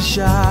got to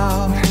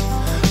shout,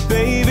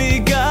 baby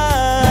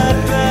got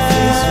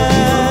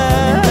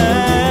back,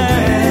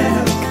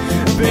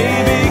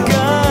 baby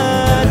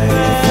got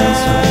back,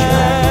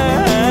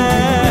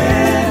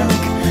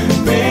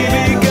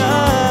 baby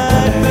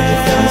got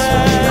back,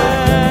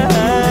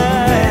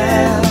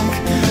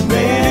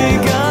 baby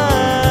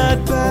got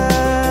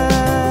back.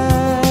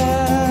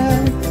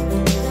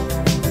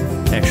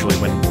 Actually,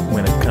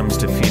 when it comes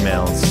to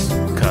females,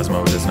 Cosmo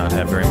does not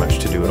have very much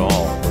to do at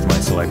all with my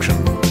selection.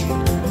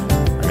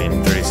 I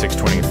mean, 36,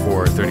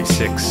 24,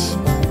 36,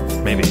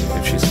 maybe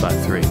if she's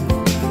 5'3".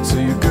 So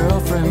your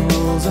girlfriend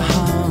rolls a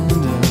Honda,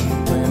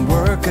 playing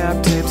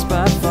workout tapes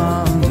by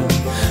Fonda,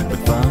 but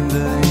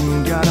Fonda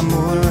ain't got a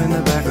motor in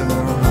the back of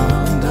her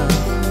Honda.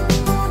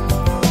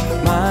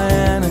 My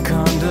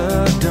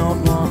anaconda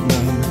don't want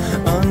none,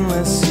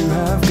 unless you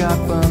have got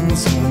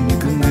buns, son. You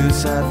can do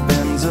side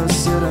bends or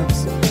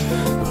sit-ups,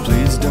 but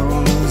please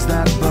don't lose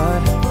that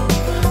butt.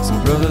 Some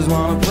brothers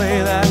wanna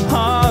play that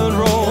hard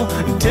role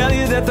and tell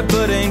you that the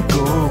butt ain't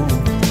gold,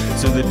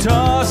 so they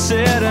toss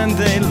it and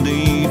they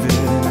leave it,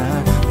 and I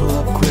pull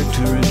up quick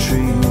to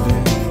retrieve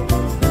it.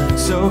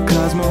 So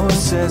Cosmo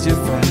says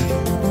you're fat,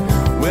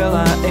 well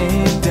I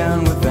ain't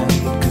down with that,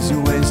 cause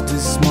your waist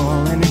is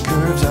small and your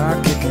curves are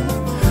kicking,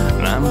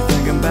 and I'm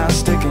thinking about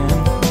sticking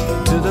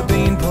to the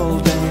beanpole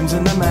dames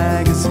in the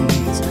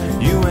magazines.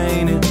 You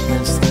ain't it,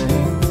 Miss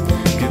Thing,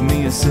 give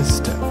me a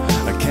sister,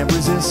 I can't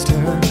resist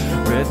her.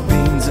 Red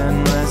beans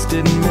and rice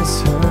didn't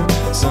miss her.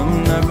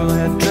 Some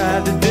knucklehead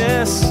tried to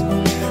diss,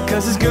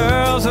 cause his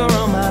girls are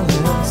on my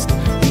list.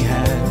 He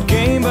had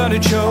game but he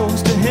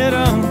chose to hit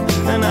 'em,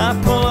 and I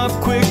pull up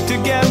quick to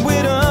get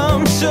with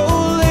 'em. So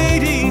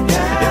lady, if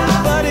the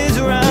buddy's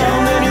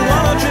around and you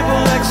want a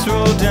triple X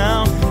roll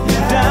down,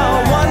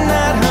 dial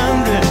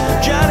 1-900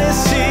 Johnny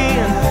C.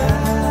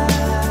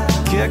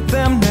 kick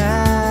them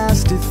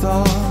nasty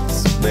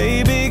thoughts.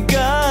 Baby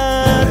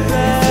got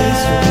back.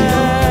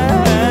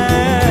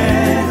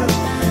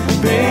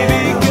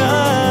 Baby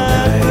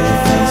got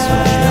back.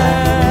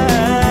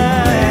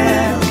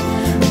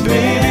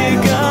 Baby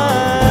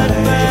got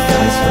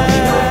back.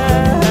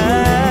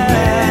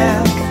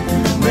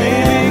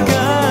 Baby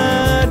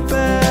got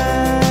back.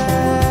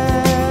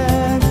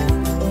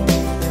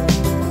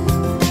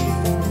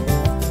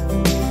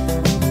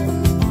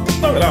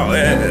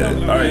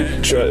 All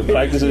right, try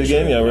practice it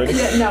again. Y'all ready?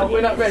 Yeah, no,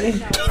 we're not ready.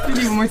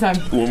 Do one more time.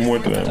 One more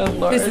time. Oh,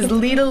 Lord. This is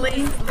Lita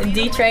Lee and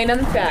D-Train on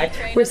the track.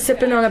 We're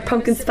sipping on our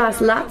pumpkin spice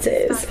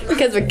lattes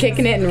because we're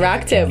kicking it in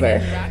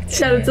Rocktober.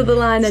 Shout out to the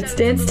line at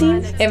Dance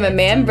Team and my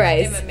man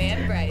Bryce.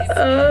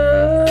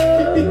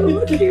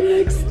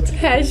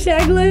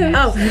 Hashtag live.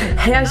 Oh,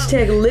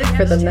 hashtag live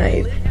for the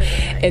night.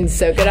 And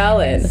soak it all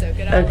in.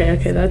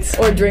 Okay, that's...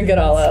 Or drink it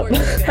all up.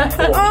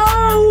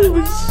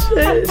 Oh,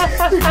 shit.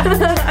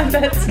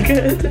 That's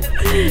good.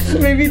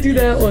 Maybe do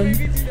that one.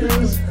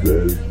 That's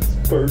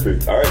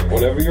perfect. All right,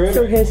 whenever you're ready.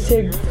 So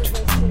hashtag...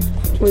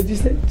 What'd you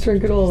say?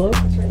 Drink it all up?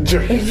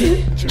 Drink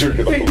it all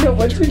up. Wait, no,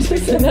 what did you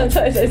just say? No, I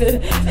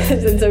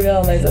said soak it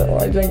all up. I said,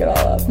 well, drink it all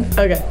up.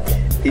 Okay.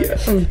 Yeah.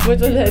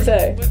 Which one did I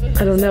say?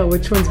 I don't know.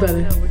 Which one's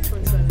better?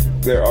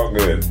 They're all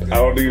good. I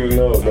don't even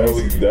know. That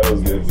was good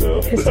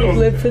though. That was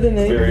live for the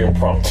night. Very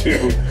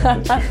impromptu.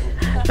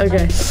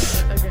 Okay.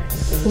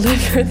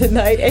 Live for the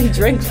night and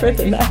drink for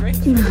the night.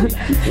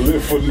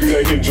 Live for the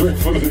day and drink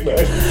for the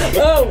night.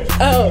 Oh.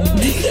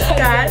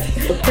 That.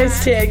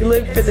 Hashtag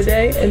live for the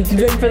day and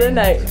drink for the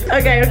night.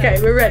 Okay,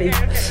 we're ready.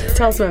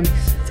 Tell us when.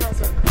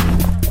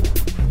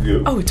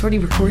 Good. Oh, it's already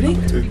recording?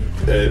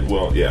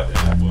 Well, yeah.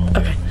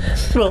 Okay.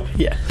 Well,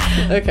 yeah.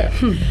 Okay.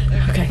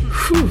 Okay.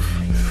 Whew.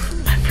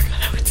 I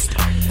forgot how it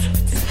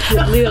starts.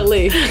 Lita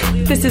Lee.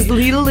 This is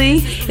Lita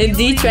Lee and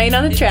D-Train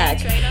on the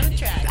track.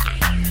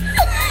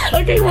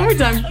 Okay, one more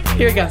time.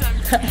 Here we go.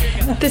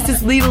 This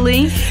is Lita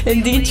Lee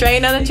and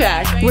D-Train on the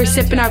track. We're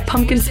sipping our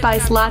pumpkin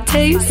spice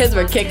lattes because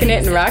we're kicking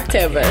it in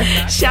Rocktober.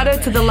 Shout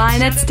out to the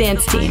Lionettes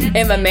Dance Team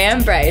and my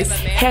man Bryce.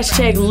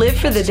 Hashtag live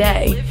for the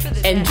day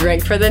and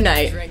drink for the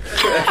night.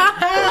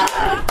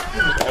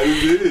 I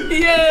did it.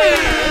 Yeah.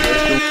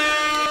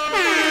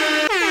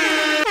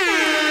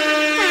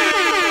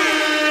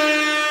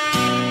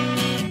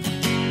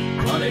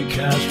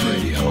 Chronicast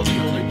Radio, the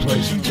only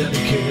place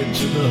dedicated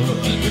to the hood.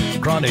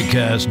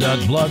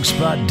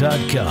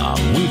 Chronicast.blogspot.com.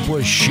 We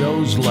push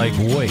shows like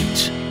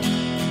weight.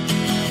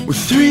 With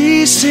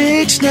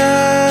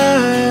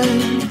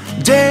 369,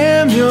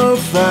 damn, you're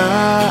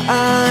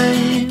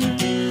fine.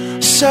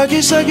 Suck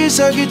it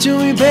to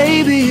me,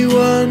 baby,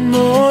 one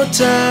more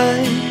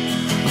time.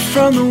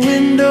 From the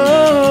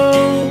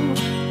window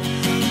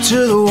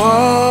to the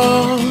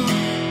wall,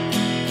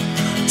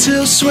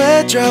 till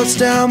sweat drops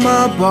down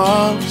my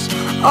balls.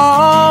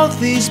 All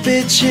these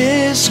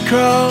bitches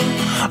crawl.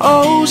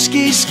 Oh,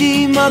 ski,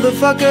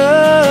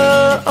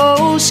 motherfucker.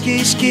 Oh,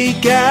 ski,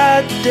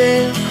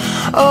 goddamn.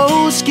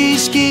 Oh, ski,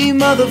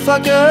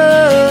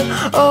 motherfucker.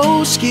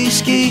 Oh,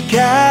 ski,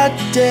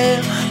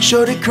 goddamn.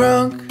 Shorty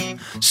crunk.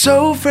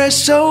 So fresh,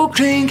 so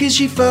clean, cause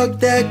she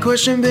fucked that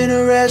question, been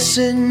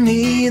harassing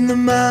me in the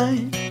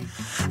mind.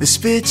 This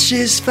bitch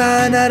is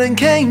fine, I done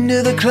came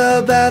to the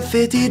club about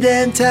 50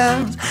 damn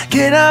times.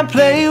 Can I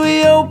play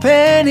with your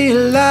panty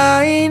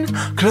line?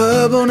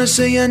 Club owner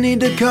say I need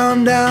to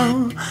calm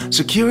down.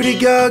 Security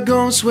guard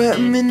gon' sweat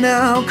me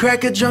now.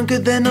 Cracker drunker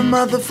than a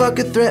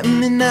motherfucker, threaten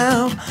me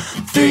now.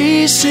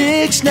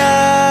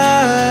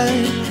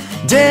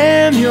 369,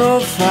 damn,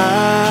 you're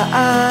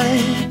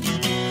fine.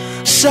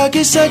 Suck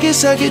it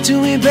to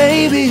me,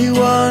 baby,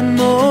 one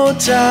more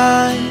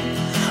time.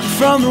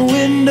 From the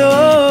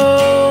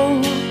window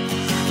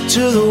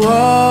to the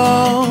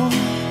wall,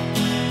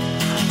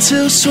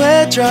 till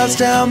sweat drops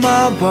down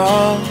my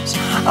balls.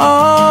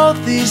 All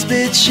these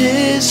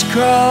bitches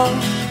crawl.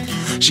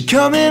 She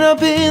coming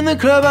up in the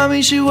club, I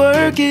mean she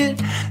work it.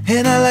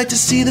 And I like to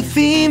see the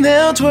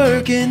female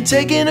twerking,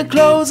 taking her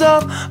clothes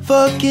off,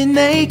 fucking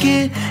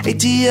naked.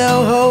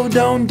 ATL ho,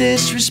 don't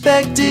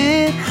disrespect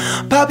it.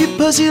 Pop your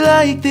pussy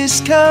like this,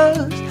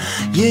 cuz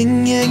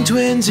yin yang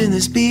twins in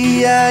this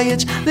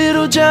B.I.H.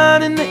 Little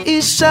John and the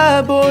East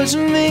Side Boys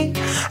and me.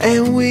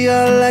 And we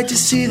all like to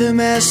see them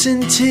ass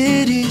and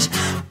titties.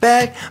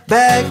 Back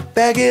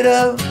it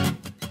up.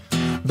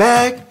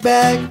 Back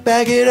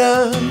it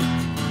up.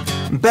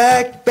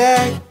 Back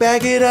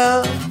it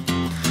up.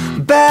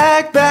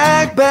 Back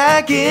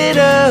it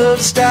up.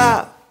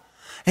 Stop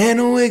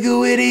and wiggle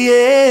with the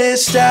yeah.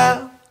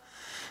 Stop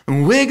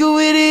and wiggle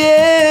with the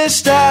yeah.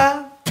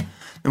 Stop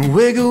and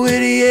wiggle with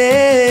the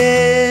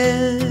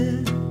yeah.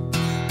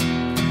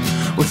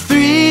 With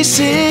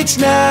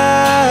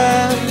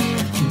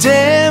 369,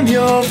 damn,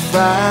 you're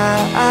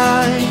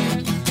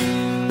fine.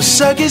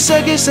 Suck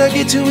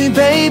it to me,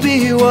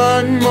 baby,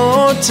 one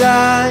more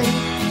time.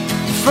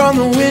 From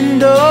the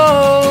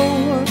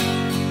window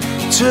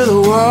to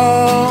the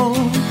wall,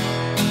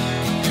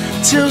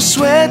 till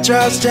sweat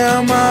drops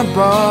down my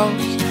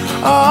balls.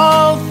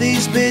 All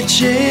these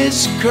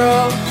bitches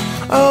crawl.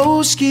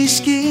 Oh, ski,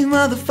 ski,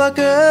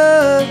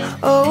 motherfucker.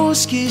 Oh,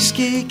 ski,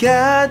 ski,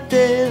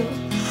 goddamn.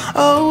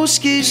 Oh,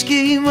 ski,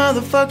 ski,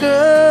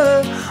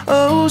 motherfucker.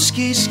 Oh,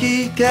 ski,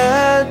 ski,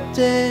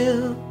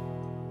 goddamn.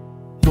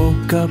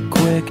 Woke up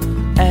quick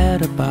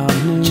at about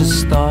noon.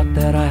 Just thought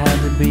that I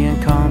had to be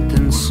in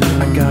Compton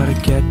soon. I gotta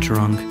get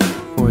drunk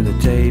before the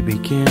day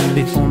begins,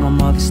 before my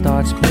mother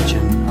starts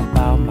bitching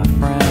about my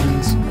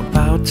friends.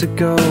 About to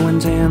go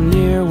and damn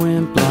near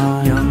went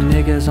blind. Young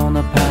niggas on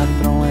the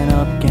path throwing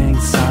up gang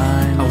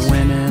signs. I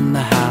went in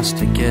the house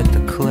to get the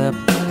clip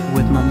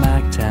with my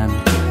MAC-10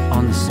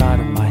 on the side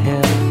of my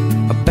head.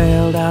 I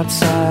bailed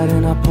outside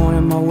and I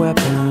pointed my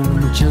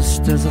weapon.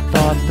 Just as I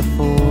thought the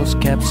fools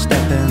kept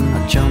stepping,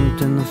 I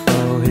jumped in the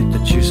flow, hit the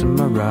juice in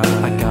my ride.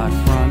 I got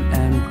front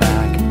and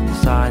back,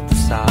 side to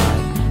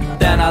side.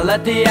 Then I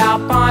let the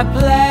Alpine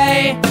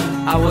play.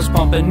 I was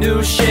pumping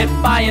new shit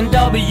by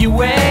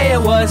NWA.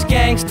 It was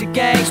gangsta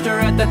gangster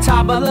at the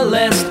top of the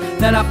list.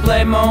 Then I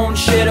played my own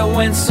shit, it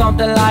went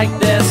something like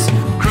this.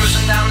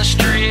 Cruising down the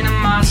street in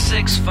my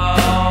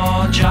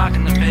 6'4",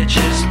 jocking the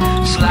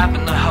bitches,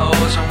 slapping the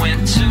hoes. I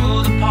went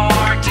to the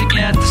park to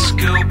get the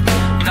scoop.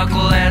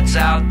 Knuckleheads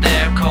out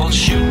there, cold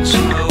shooting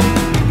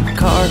smooth.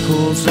 Car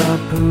pulls up,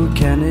 who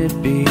can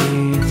it be?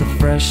 It's a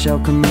fresh El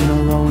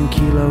Camino rolling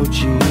Kilo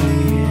G.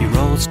 He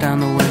rolls down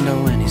the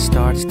window and he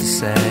starts to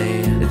say,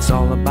 it's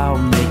all about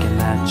making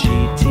that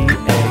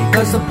GTA.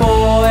 Cause the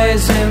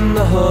boys in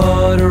the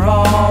hood are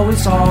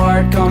always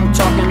hard. Come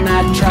talking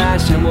that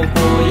trash and we'll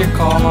pull your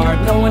card.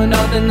 Knowing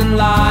nothing in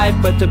life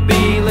but to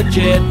be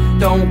legit.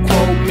 Don't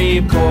quote me,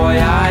 boy,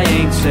 I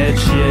ain't said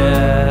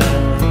shit.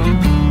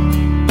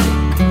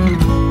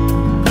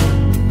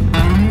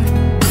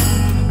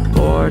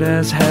 Bored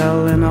as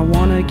hell and I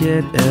wanna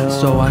get ill,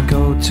 so I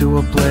go to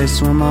a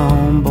place where my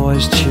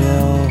homeboys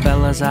chill.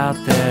 Fellas out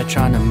there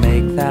trying to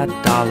make that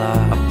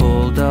dollar. I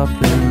pulled up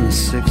in the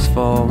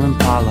 6'4"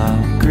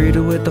 Impala,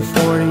 greeted with the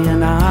 40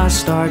 and I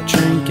start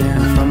drinking.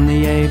 From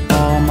the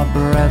 8-ball my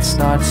breath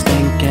starts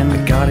stinking.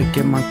 I gotta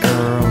get my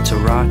girl to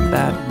rock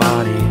that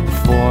body.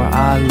 Before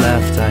I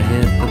left I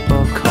hit the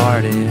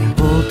Bacardi.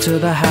 Pulled to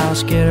the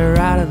house, get her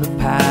out of the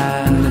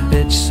pad, and the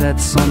bitch said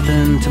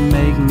something to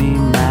make me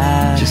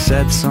mad. She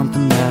said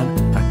something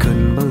that I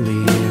couldn't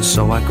believe,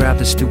 so I grabbed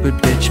the stupid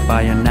bitch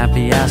by her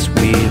nappy ass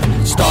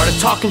weave. Started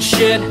talking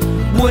shit,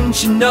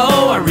 wouldn't you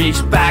know? I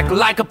reached back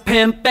like a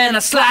pimp and I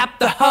slapped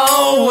the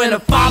hoe. And her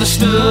father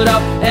stood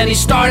up and he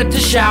started to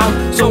shout,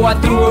 so I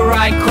threw her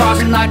right across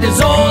and knocked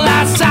his old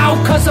ass out.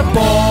 Cause the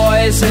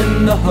boys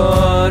in the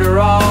hood are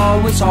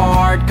always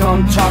hard.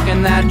 Come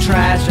talking that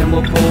trash and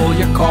we'll pull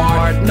your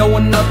card.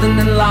 Knowing nothing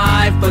in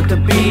life but to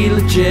be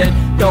legit.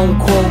 Don't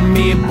quote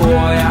me,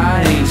 boy,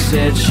 I ain't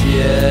said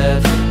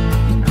shit.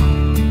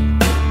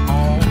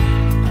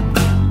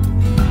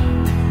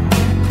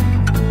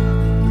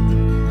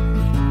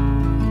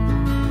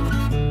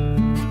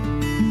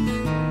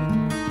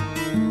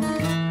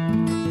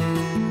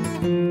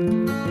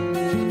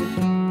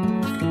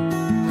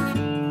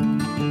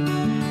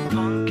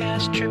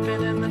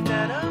 Tripping in the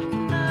dead of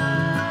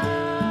night.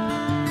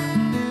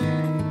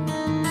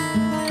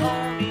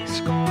 Homie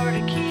scored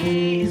a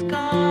key, he's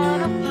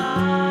gonna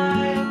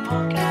fly.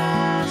 Punk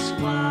ass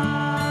fly.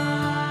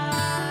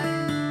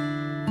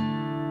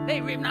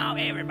 Hey, now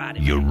everybody.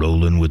 You're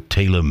rolling with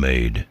Taylor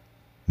Made,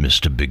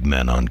 Mr. Big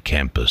Man on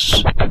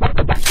Campus.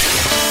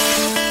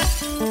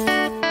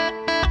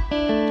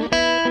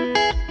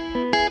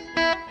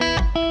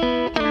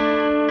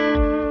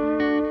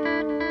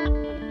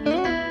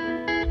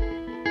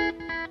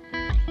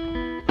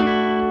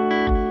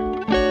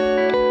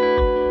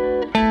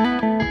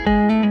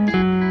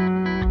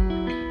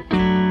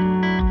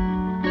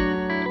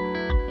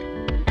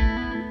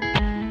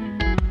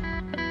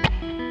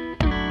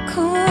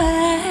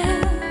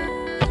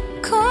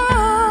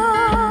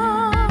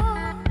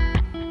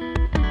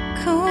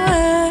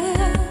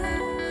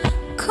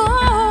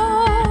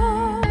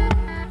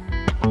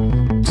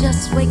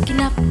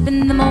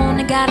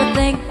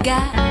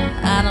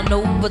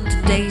 But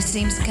today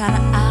seems kinda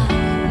odd.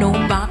 No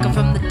barking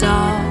from the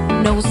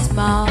dog, no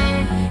small.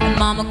 And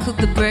mama cooked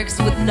the bricks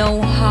with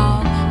no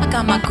hog. I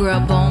got my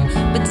grub on,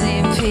 but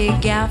didn't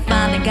pig out.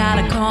 Finally got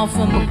a call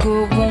from a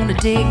girl wanna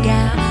dig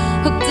out.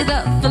 Hooked it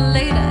up for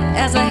later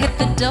as I hit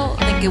the door.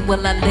 Thinking,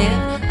 will I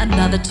live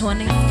another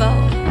 24?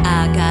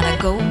 I gotta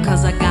go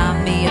cause I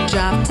got me a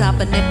drop top.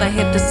 And if I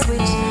hit the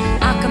switch,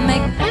 I can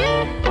make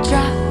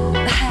drop.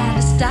 I had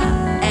to stop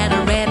at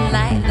a red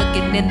light,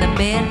 looking in the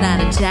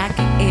midnight, a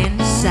jacket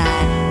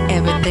inside.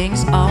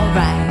 Everything's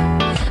alright.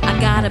 I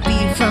got a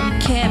beat from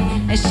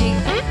Kim and she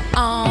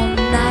all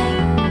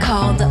night.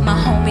 Called up my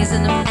homies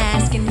and I'm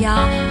asking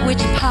y'all,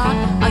 which part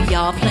are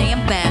y'all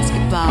playing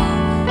basketball?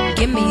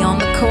 Get me on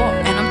the court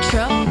and I'm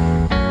trouble.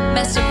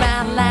 Messed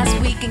around last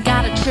week and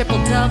got a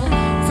triple-double.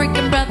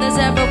 Freaking brothers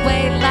every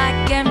way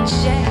like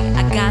MJ.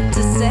 I got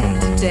to say,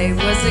 today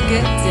was a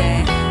good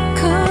day.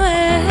 Cool.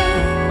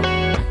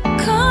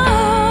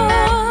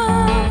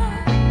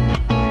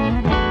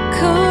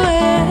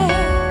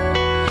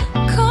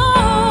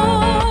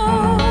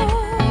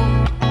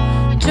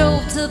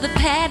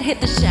 hit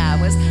the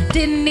showers.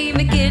 Didn't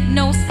even get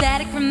no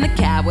static from the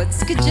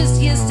cowards. Cause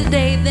just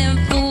yesterday, them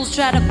fools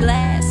tried to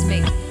blast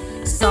me.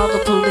 Saw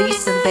the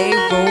police and they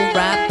rolled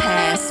right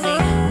past me.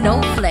 No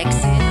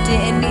flexing,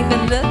 didn't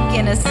even look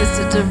in a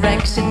sister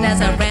direction as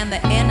I ran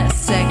the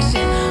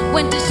intersection.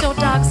 Went to Show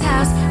Dog's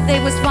house, they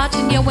was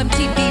watching Yo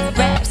MTV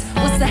Raps.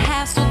 What's the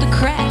hassle, the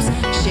craps?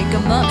 Shake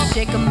 'em up,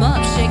 shake 'em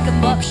up, shake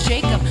 'em up,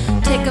 shake 'em.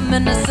 Take 'em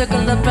in a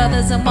circle of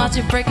brothers and watch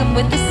it break 'em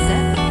with the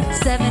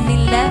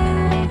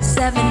 7-Eleven,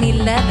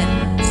 7-Eleven,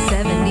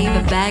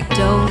 7-Eleven back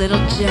door,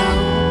 Little Joe.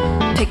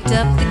 Picked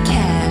up the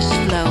cash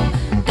flow,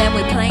 then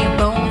we playing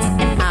bones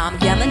and I'm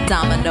yelling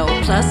domino.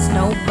 Plus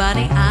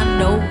nobody I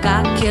know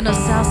got killed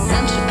South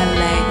Central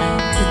LA.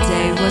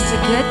 Today was a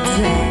good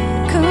day.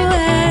 Cool.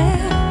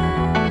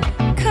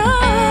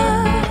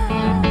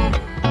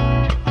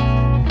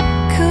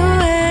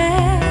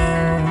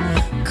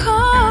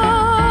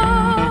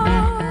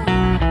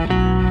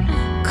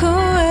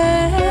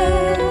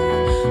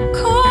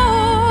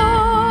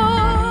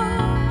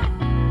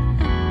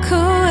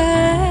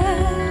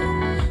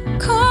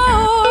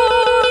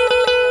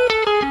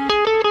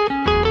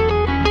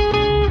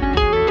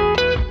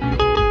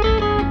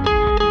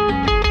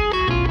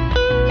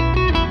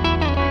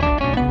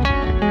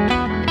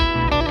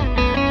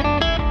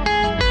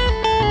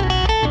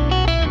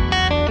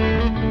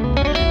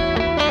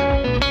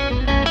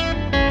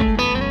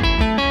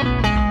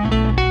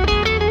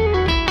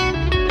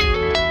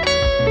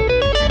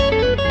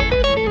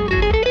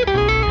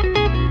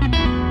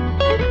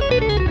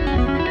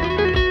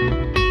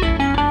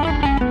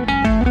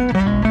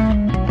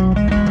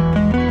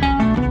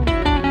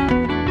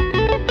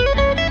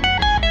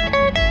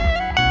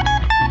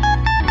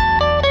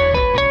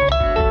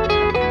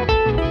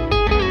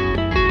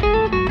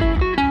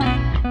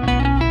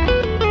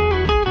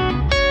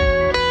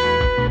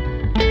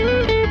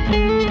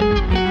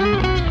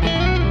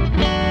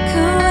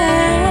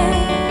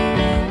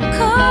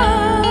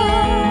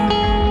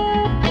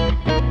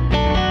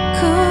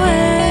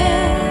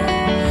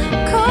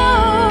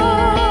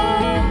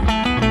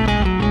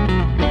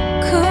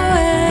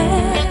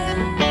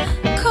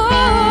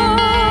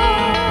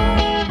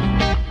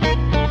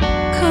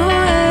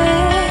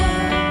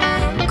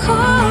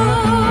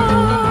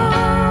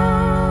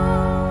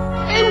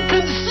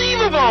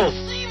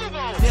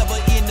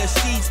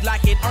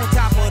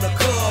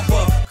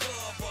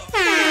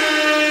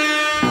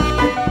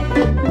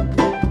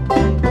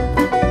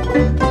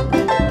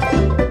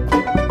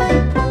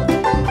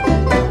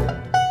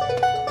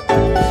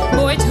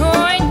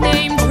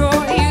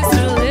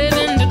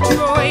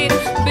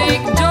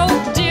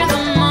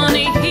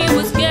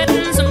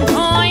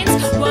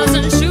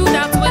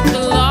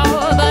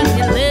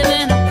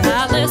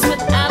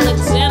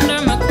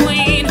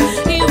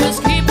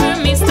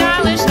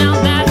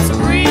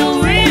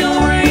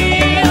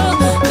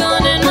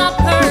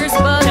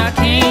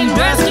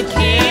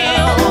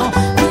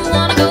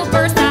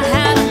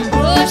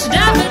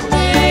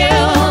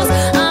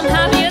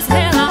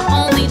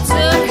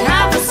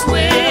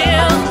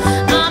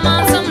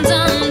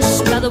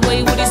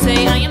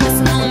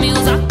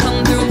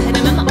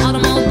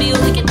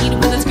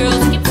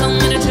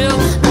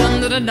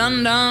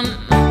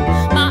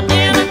 My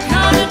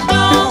anaconda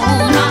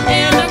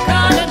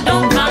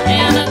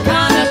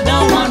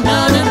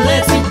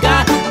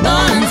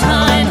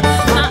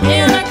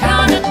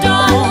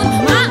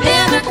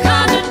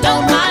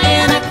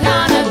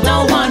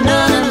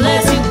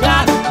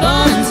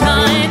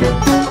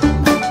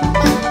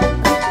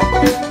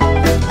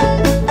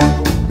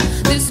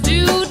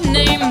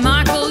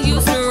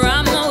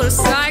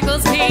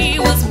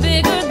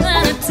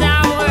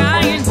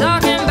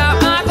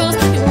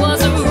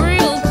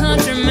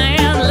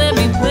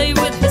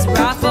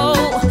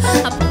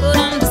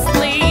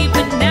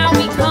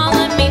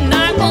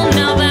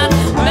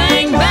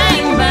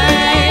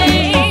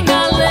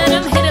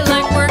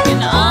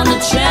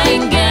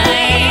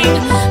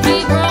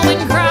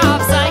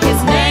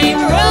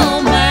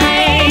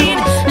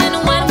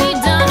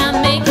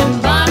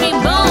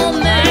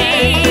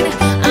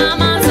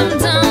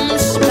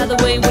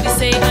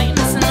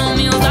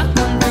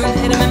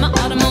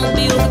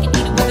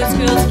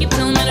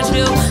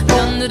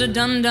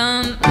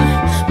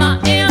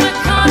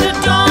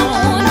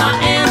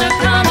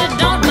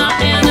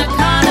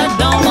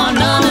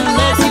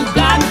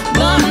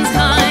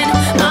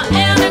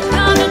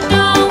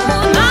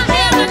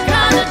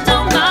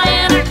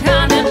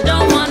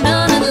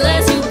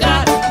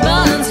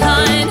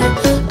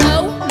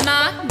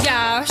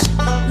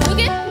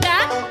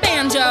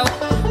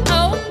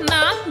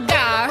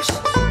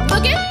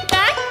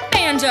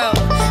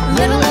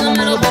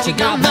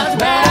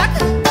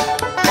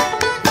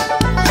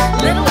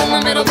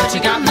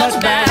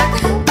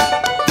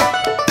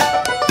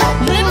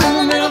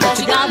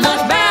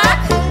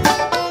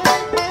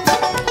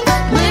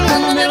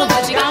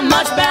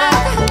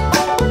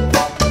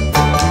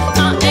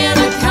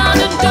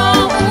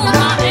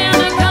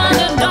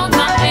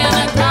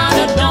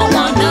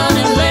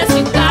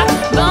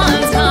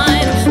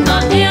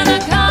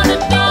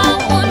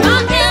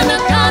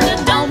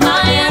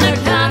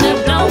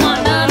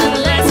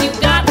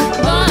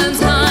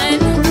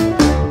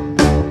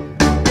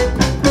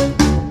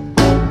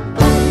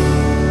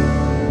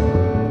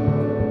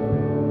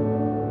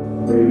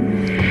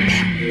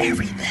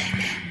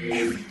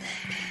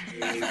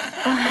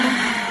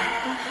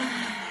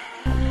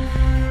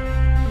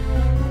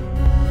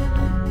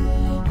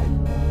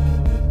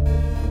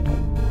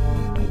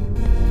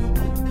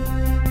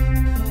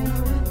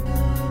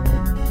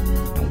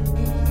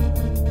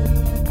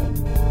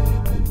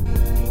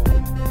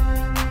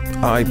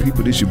Alright,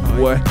 people, this your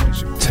boy,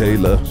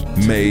 Taylor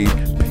Made,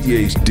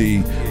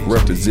 PhD,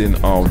 representing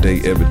all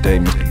day, every day,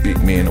 Mr.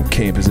 Big Man on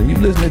campus. And you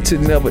listening to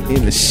Never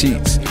in the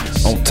Sheets,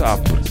 on top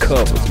of the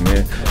covers,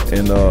 man.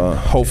 And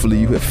hopefully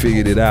you have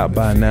figured it out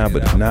by now,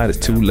 but if not, it's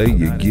too late.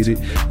 You get it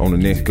on the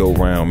next go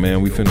round,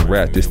 man. We finna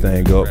wrap this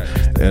thing up.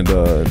 And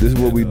this is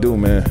what we do,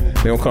 man.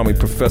 They don't call me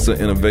Professor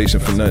Innovation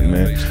for nothing,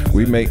 man.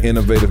 We make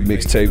innovative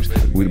mixtapes.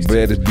 We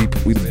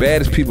the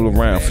baddest people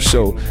around, for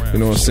sure. You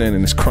know what I'm saying?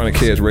 And it's Chronic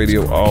Cast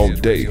Radio all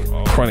day.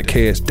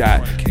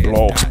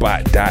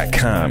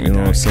 ChronicCast.blogspot.com. You know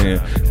what I'm saying?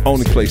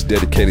 Only place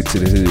dedicated to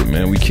the hood,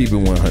 man. We keep it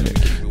 100.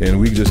 And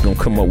we just gonna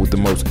come up with the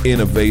most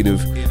innovative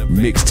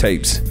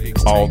mixtapes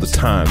all the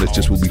time. That's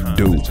just what we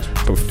do.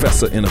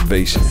 Professor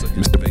Innovation,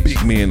 Mr.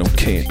 Big Man on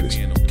campus,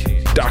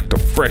 Dr.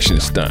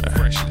 Freshenstein,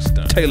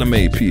 Taylor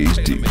Made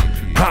PhD,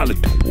 Holly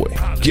Boy.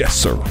 Yes,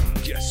 sir.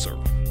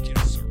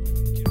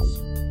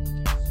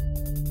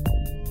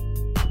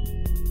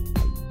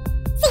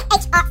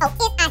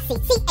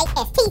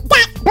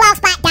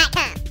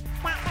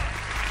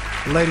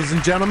 CHRONICCAST.blogspot.com. Ladies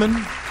and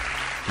gentlemen,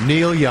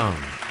 Neil Young.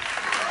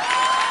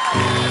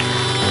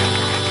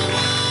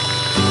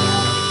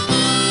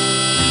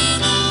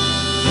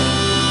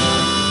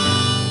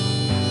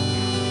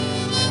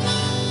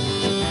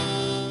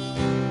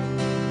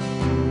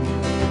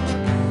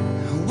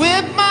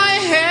 Whip my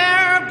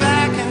hair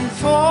back and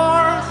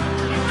forth.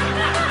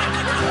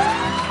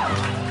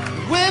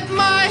 Whip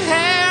my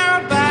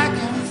hair back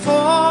and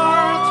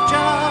forth.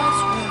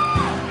 Just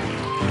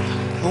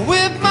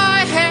whip my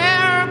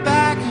hair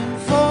back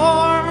and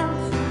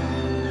forth.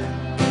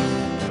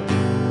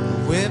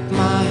 Whip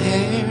my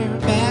hair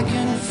back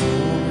and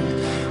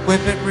forth.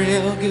 Whip it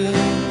real good.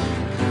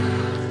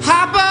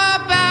 Hop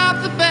up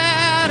out the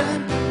bed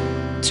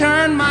and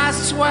turn my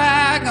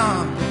swag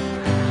on.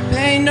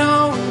 Pay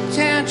no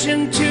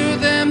attention to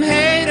them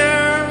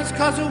haters,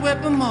 'cause we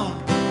whip them all.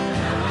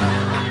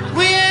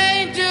 We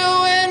ain't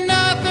doing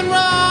nothing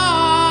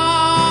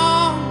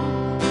wrong.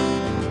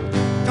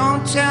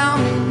 Don't tell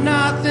me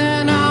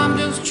nothing, I'm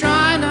just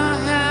trying to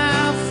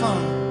have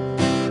fun.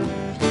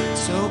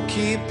 So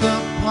keep the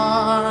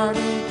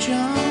party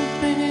jumping.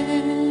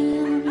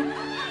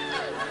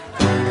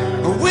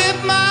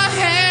 Whip my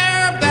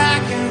hair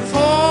back and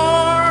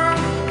forth.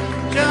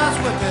 Just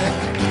whip it.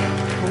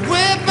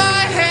 Whip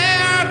my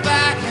hair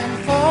back and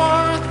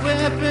forth,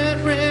 whip it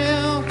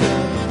real good.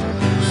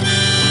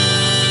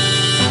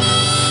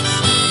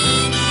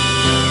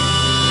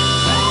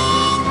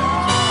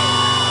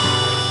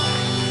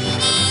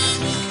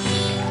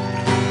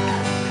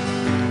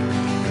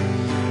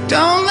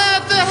 Don't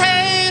let the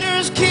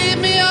haters keep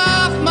me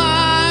off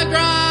my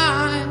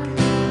grind.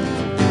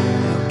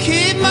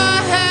 Keep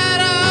my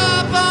head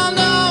up, I'll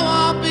know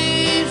I'll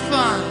be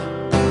fine.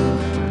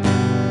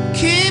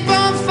 Keep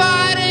on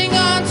fighting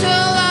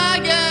until I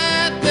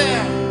get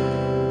there.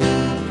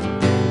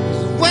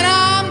 When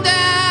I'm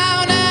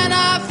down and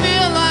I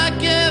feel like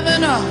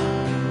giving up,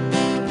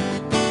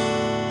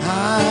 I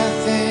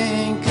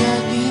think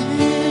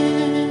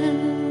again.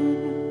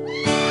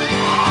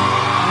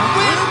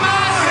 With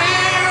my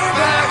hair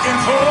back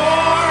and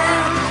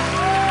forth.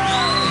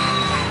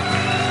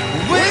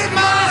 With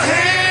my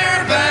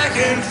hair back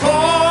and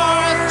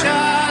forth.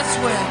 Just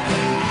whip it.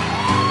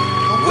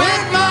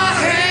 With my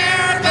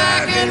hair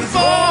back and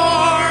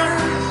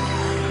forth.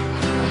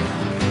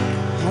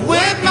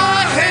 Whip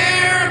my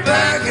hair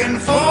back and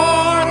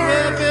forth.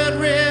 Whip it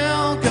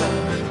real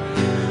good.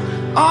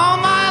 All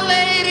my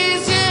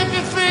ladies, if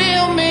you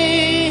feel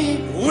me,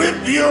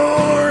 whip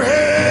your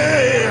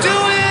hair. Do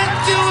it,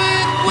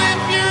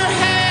 whip your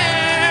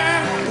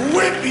hair.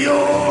 Whip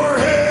your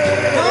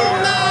hair. No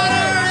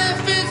matter if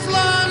it's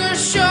long or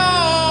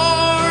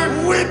short.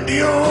 Whip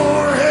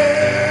your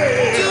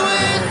hair. Do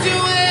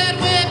it,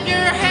 whip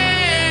your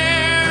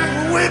hair.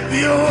 Whip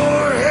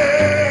your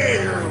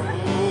hair.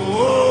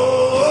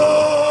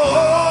 Oh,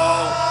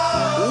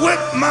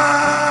 whip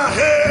my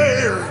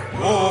hair.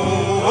 Oh,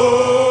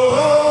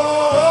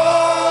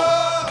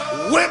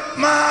 whip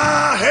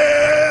my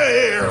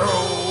hair.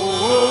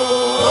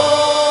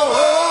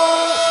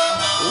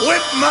 Oh,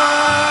 whip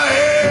my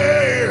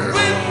hair.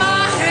 Whip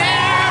my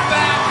hair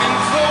back and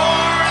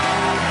forth.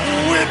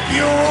 Whip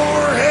your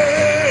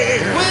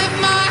hair. Whip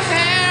my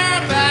hair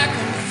back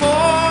and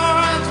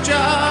forth.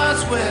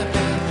 Just whip it.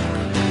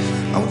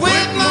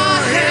 Whip my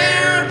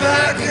hair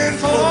back and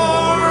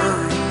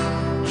forth.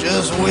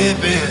 Just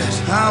whip it.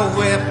 I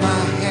whip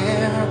my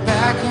hair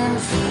back and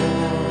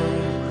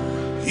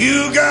forth.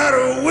 You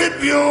gotta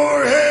whip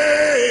your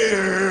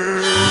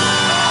hair.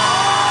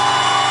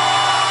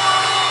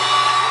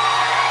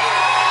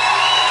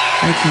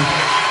 Thank you.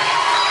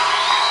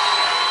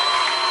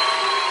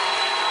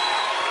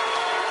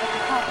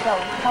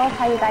 Tell us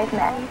how you guys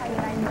met.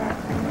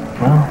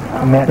 Well,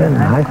 I met in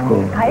high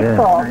school. High yeah.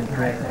 school?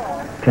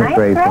 10th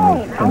grade.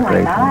 Oh my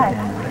grade. gosh.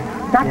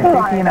 Not too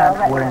long Vicky and ago.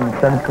 I were in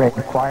 7th grade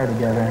choir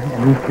together,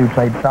 and these two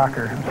played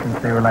soccer since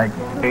they were like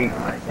 8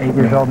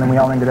 years old, and we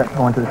all ended up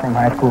going to the same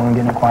high school and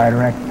getting in choir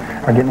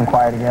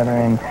together,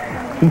 and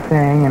She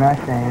sang and I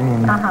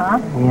sang, and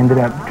we ended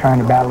up trying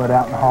to battle it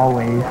out in the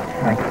hallways,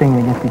 like singing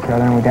against each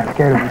other, and we got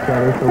scared of each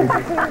other, so we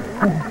just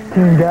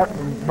teamed up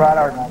and brought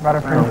our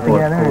friends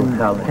together and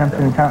jumped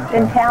in the talent show.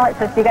 In talent,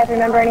 so do you guys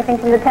remember anything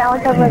from the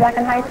talent show back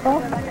in high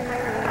school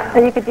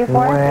that you could do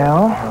for us?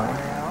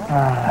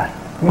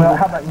 Well,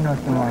 how about,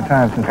 it's been a long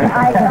time since I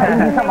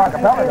do some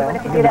acapella, though. But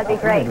if you do, that'd be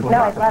great.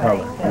 No, I'd love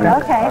it.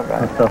 Okay.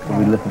 That's stuff that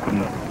we listen to.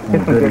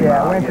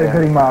 Yeah, we're into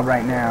Goody Mob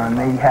right now, and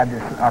they had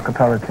this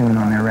acapella tune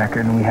on their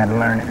record, and we had to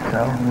learn it,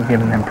 so we're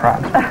giving them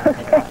props.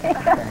 Okay.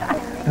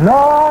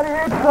 Lord,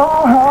 it's so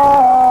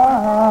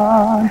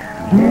hard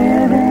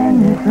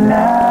living this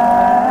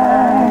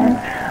life,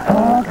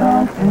 a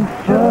constant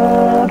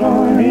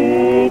struggle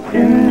each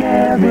and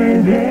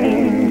every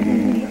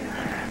day.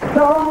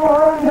 Some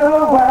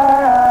wonder why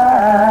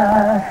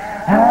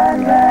I'd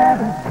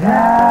rather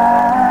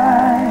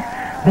die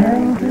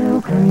than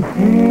to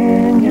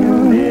continue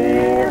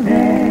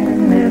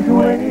living this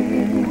way.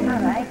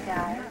 All right,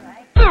 guys.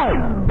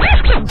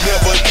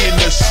 Never in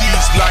the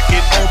sheets like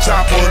it on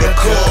top of the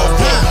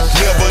cover.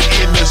 Never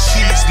in the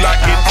sheets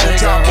like it on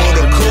top of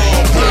the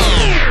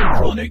cover.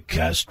 Chronic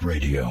Cast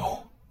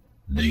Radio,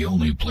 the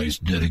only place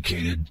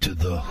dedicated to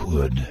the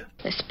hood.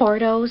 The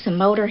sportos,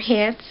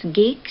 motorheads,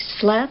 geeks,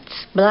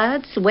 sluts,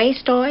 bloods,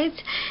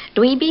 wastoids,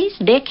 dweebies,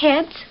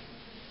 dickheads,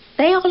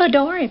 they all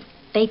adore him.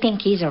 They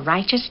think he's a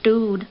righteous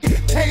dude.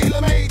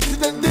 Tailor-made to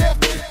the